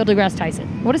 Neil deGrasse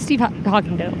Tyson. What does Steve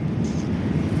Hawking do?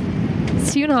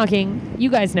 Stephen Hawking, you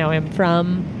guys know him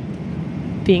from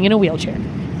being in a wheelchair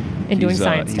and doing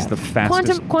science he's stuff. The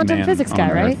fastest quantum physics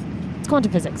guy, right? It's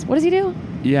quantum physics. What does he do?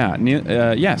 Yeah.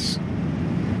 Yes.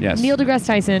 Neil deGrasse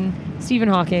Tyson, Stephen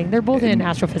Hawking. They're both in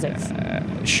astrophysics.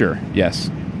 Sure. Yes.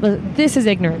 This is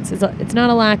ignorance. It's not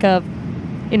a lack of.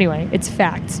 Anyway, it's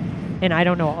facts, and I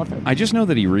don't know all of them. I just know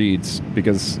that he reads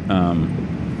because.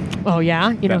 Oh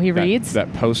yeah, he reads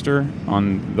that poster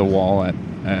on the wall at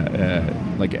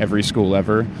like every school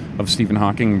ever of Stephen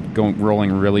Hawking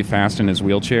rolling really fast in his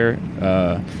wheelchair.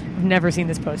 I've never seen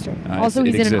this poster. Also,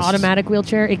 he's in an automatic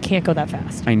wheelchair. It can't go that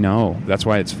fast. I know. That's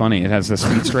why it's funny. It has the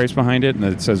speed stripes behind it, and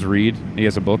it says "read." He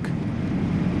has a book.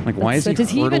 Like, why is he?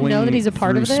 Does he even know that he's a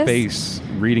part of this? Space,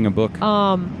 reading a book.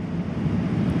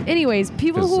 Anyways,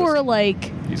 people who are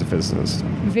like, he's a physicist,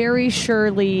 very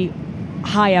surely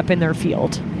high up in their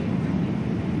field.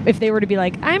 If they were to be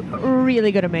like, I'm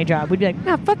really good at my job, we'd be like,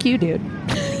 nah, fuck you, dude.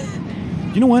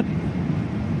 You know what?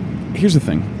 Here's the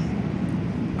thing.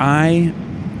 I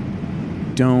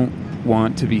don't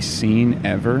want to be seen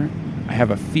ever. I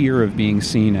have a fear of being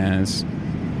seen as,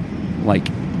 like...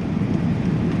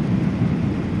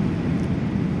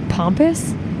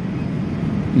 pompous?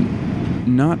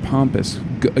 not pompous,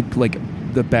 like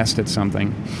the best at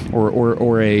something,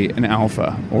 or an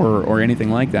alpha, or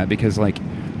anything like that, because like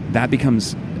that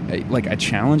becomes like a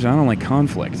challenge. I don't like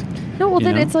conflict. No, well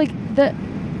then it's like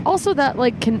also that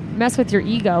like can mess with your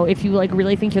ego if you like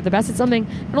really think you're the best at something.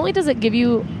 Not only does it give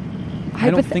you I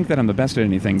don't think that I'm the best at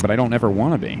anything, but I don't ever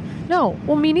want to be. No,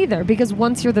 well, me neither, because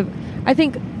once you're I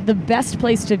think the best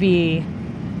place to be,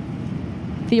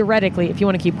 theoretically, if you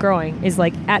want to keep growing, is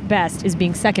like, at best, is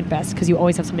being second best, because you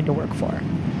always have something to work for.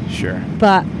 Sure.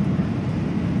 But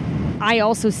I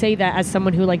also say that as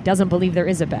someone who, like, doesn't believe there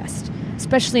is a best,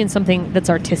 especially in something that's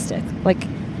artistic. Like,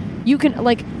 you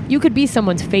could be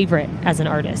someone's favorite as an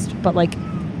artist, but, like,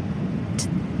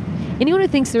 anyone who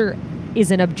thinks there is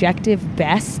an objective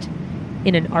best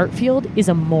in an art field is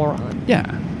a moron. Yeah,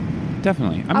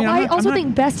 definitely. I mean, I also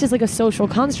think best is like a social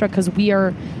construct, because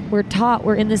we're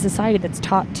in this society that's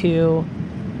taught to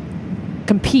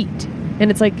compete,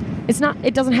 and it's like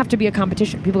it doesn't have to be a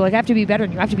competition. People are like, I have to be better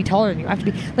than you, I have to be taller than you, I have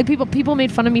to be like, people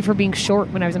made fun of me for being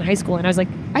short when I was in high school, and I was like,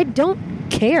 I don't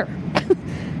care.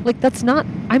 Like,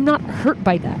 I'm not hurt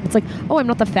by that. It's like, oh, I'm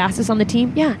not the fastest on the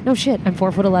team. Yeah, no shit. I'm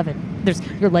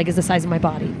 4'11". Your leg is the size of my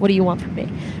body. What do you want from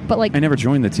me? But like, I never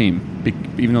joined the team,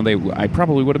 even though I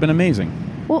probably would have been amazing.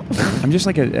 Well, I'm just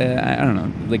like I don't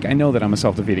know. Like, I know that I'm a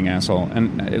self-defeating asshole,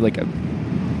 and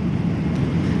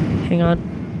hang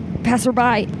on,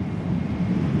 passerby.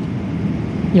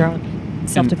 You're on.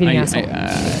 Self-defeating asshole.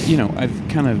 I've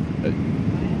kind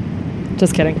of.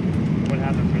 Just kidding. What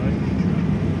happens,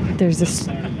 really? There's this.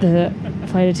 The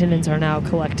flight attendants are now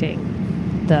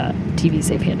collecting the TVs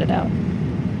they've handed out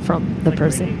from the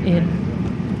person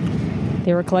in.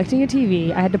 They were collecting a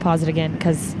TV. I had to pause it again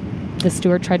because the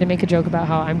steward tried to make a joke about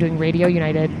how I'm doing Radio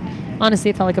United. Honestly,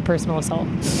 it felt like a personal assault.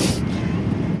 Okay,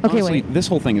 honestly, wait. This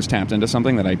whole thing is tapped into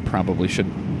something that I probably should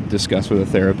discuss with a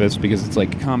therapist, because it's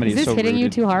like comedy. Is this so hitting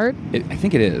rooted. you too hard? I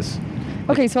think it is.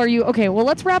 Okay, so are you okay? Well,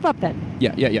 let's wrap up then.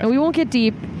 Yeah. And we won't get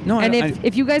deep. No, and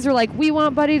if you guys are like, we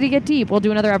want Buddy to get deep, we'll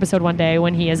do another episode one day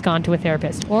when he has gone to a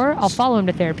therapist, or I'll follow him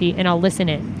to therapy and I'll listen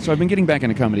in. So I've been getting back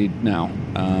into comedy now.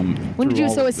 When did you?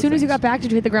 So as soon as you got back,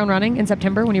 did you hit the ground running in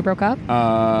September when you broke up?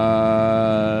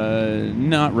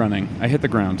 Not running. I hit the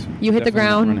ground. You hit the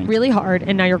ground really hard,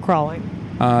 and now you're crawling.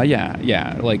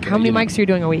 Yeah. Like, how many mics are you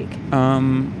doing a week?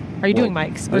 Are you doing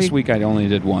mics? This week I only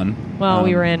did one. Well,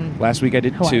 we were in. Last week I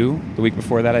did Hawaii. 2. The week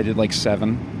before that I did like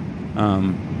 7.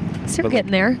 So you're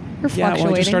getting there. You're fluctuating. Yeah,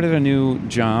 well, I just started a new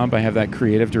job. I have that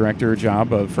creative director job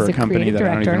for a company that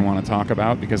I don't even want to talk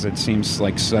about because it seems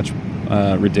like such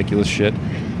ridiculous shit.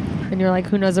 And you're like,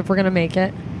 who knows if we're gonna make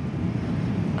it?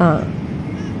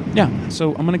 Yeah.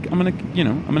 So I'm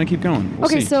gonna keep going. We'll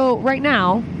see. So right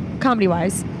now,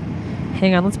 comedy-wise,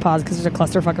 hang on, let's pause because there's a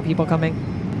clusterfuck of people coming.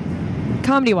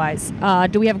 Comedy-wise,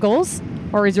 do we have goals?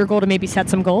 Or is your goal to maybe set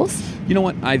some goals? You know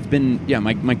what? My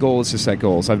goal is to set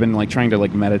goals. I've been like trying to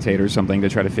like meditate or something to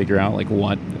try to figure out like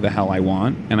what the hell I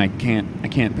want, and I can't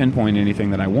pinpoint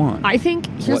anything that I want. I think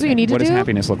here's what you need to do. What does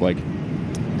happiness look like?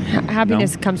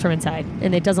 Happiness comes from inside,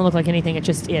 and it doesn't look like anything. It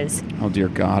just is. Oh dear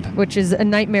God. Which is a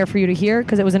nightmare for you to hear,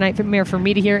 because it was a nightmare for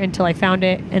me to hear until I found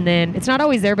it, and then it's not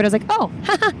always there. But I was like, oh,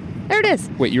 haha, there it is.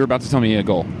 Wait, you're about to tell me a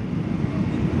goal.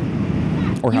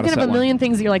 Or you can have a million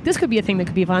things that you're like, this could be a thing that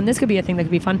could be fun. This could be a thing that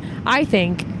could be fun. I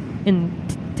think, and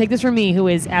take this from me, who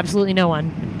is absolutely no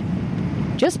one,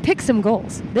 just pick some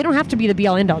goals. They don't have to be the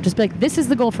be-all, end-all. Just be like, this is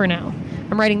the goal for now.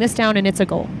 I'm writing this down, and it's a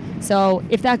goal. So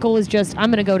if that goal is just, I'm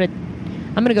gonna go to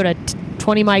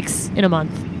 20 mics in a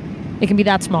month. It can be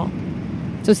that small.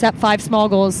 So set 5 small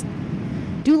goals.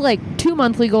 Do like 2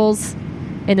 monthly goals,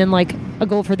 and then like a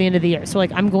goal for the end of the year. So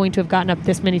like, I'm going to have gotten up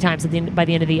this many times by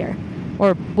the end of the year.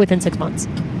 Or within 6 months.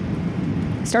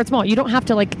 Start small. You don't have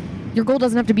to your goal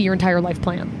doesn't have to be your entire life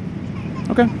plan.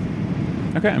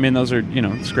 Okay. I mean, those are,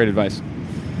 it's great advice.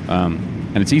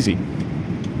 And it's easy.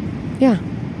 Yeah,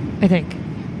 I think.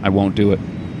 I won't do it.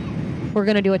 We're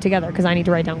going to do it together because I need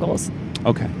to write down goals.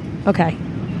 Okay.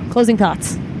 Closing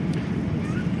thoughts.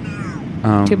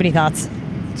 Too many thoughts.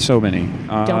 So many.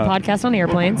 Don't podcast on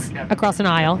airplanes across an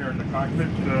aisle.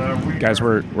 Guys,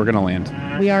 we're going to land.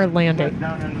 We are landing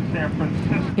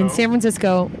in San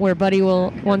Francisco, where Buddy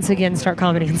will once again start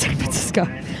comedy in San Francisco.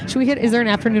 Should we hit? Is there an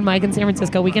afternoon mic in San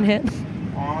Francisco we can hit?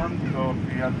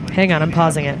 Hang on, I'm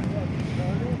pausing it.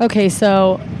 Okay,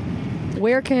 so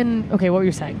what were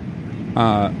you saying?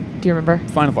 Do you remember?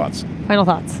 Final thoughts.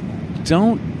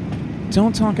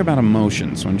 Don't talk about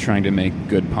emotions when trying to make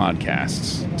good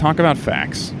podcasts. Talk about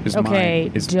facts.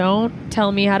 Don't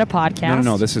tell me how to podcast.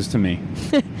 No, this is to me.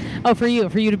 Oh, for you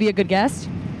to be a good guest?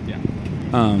 Yeah.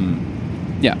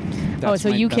 Yeah. So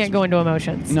you can't go into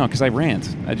emotions. No, because I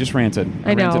rant. I just ranted.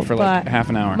 I know, ranted for like half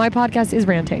an hour. My podcast is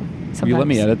ranting sometimes. Will you let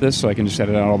me edit this so I can just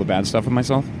edit out all the bad stuff of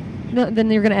myself? No,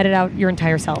 then you're going to edit out your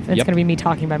entire self. It's going to be me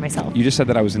talking by myself. You just said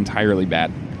that I was entirely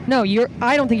bad. No,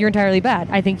 I don't think you're entirely bad.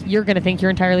 I think you're going to think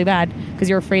you're entirely bad because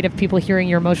you're afraid of people hearing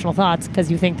your emotional thoughts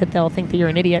because you think that they'll think that you're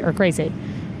an idiot or crazy.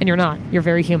 And you're not. You're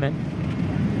very human.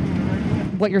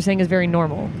 What you're saying is very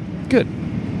normal. Good.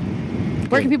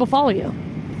 Where can people follow you?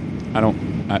 You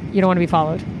don't want to be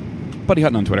followed. Buddy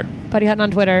Hutton on Twitter. Buddy Hutton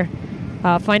on Twitter.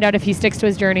 Find out if he sticks to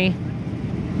his journey.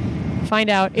 Find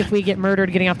out if we get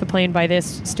murdered getting off the plane by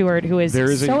this steward who is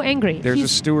so angry. There's a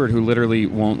steward who literally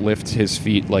won't lift his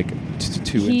feet like 2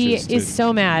 inches. He is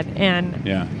so mad, and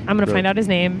I'm going to find out his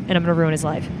name, and I'm going to ruin his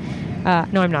life.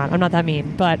 No, I'm not. I'm not that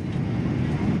mean, but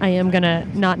I am going to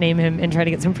not name him and try to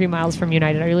get some free miles from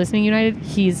United. Are you listening, United?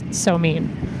 He's so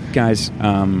mean. Guys,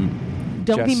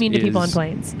 don't be mean to people on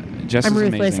planes. I'm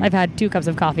ruthless. Amazing. I've had 2 cups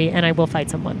of coffee, and I will fight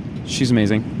someone. She's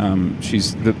amazing.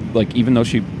 She's even though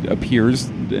she appears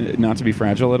not to be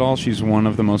fragile at all, she's one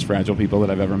of the most fragile people that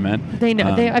I've ever met. They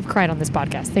know. I've cried on this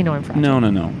podcast. They know I'm fragile.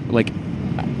 No. Like,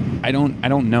 I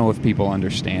don't know if people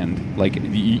understand. Like,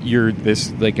 you're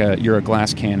a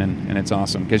glass cannon, and it's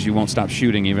awesome because you won't stop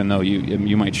shooting, even though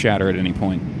you might shatter at any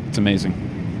point. It's amazing.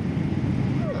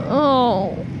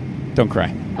 Oh. Don't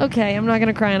cry. Okay, I'm not going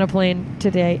to cry on a plane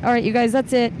today. All right, you guys,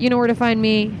 that's it. You know where to find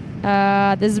me.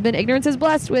 This has been Ignorance is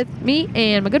Blessed with me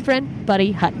and my good friend,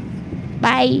 Buddy Hutton.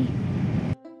 Bye.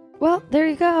 Well, there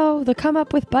you go. The come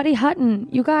up with Buddy Hutton.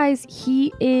 You guys,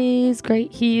 he is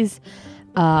great. He's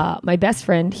my best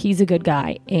friend. He's a good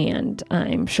guy, and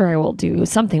I'm sure I will do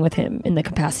something with him in the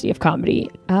capacity of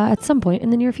comedy at some point in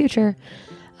the near future.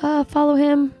 Follow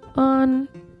him on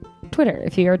Twitter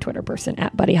if you're a Twitter person,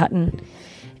 at Buddy Hutton.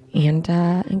 And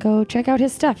go check out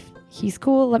his stuff. He's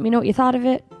cool. Let me know what you thought of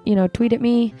it. Tweet at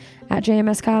me at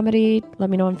JMS Comedy. Let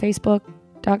me know on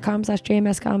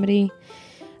Facebook.com/JMS Comedy.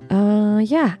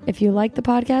 If you like the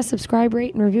podcast, subscribe,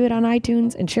 rate, and review it on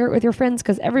iTunes and share it with your friends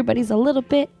because everybody's a little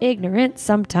bit ignorant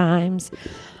sometimes.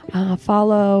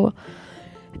 Follow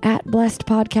at Blessed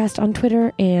Podcast on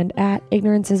Twitter and at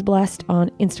Ignorance is Blessed on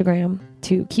Instagram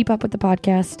to keep up with the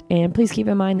podcast. And please keep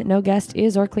in mind that no guest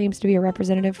is or claims to be a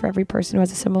representative for every person who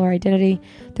has a similar identity.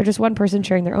 They're just one person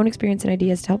sharing their own experience and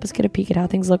ideas to help us get a peek at how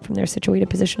things look from their situated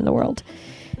position in the world.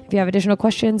 If you have additional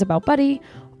questions about Buddy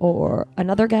or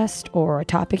another guest or a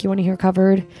topic you want to hear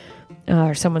covered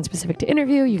or someone specific to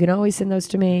interview, you can always send those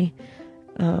to me.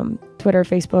 Twitter,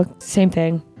 Facebook, same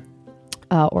thing.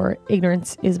 Or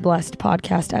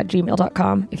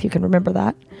ignoranceisblessedpodcast@gmail.com if you can remember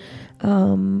that.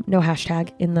 No hashtag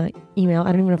in the email. I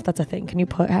don't even know if that's a thing. Can you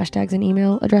put hashtags in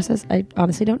email addresses? I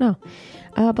honestly don't know.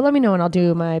 But let me know and I'll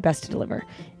do my best to deliver.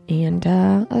 And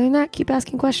other than that, keep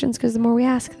asking questions because the more we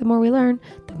ask, the more we learn,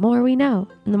 the more we know.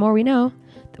 And the more we know,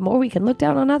 the more we can look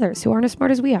down on others who aren't as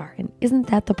smart as we are. And isn't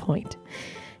that the point?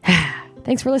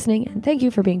 Thanks for listening and thank you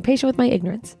for being patient with my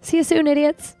ignorance. See you soon,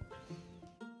 idiots.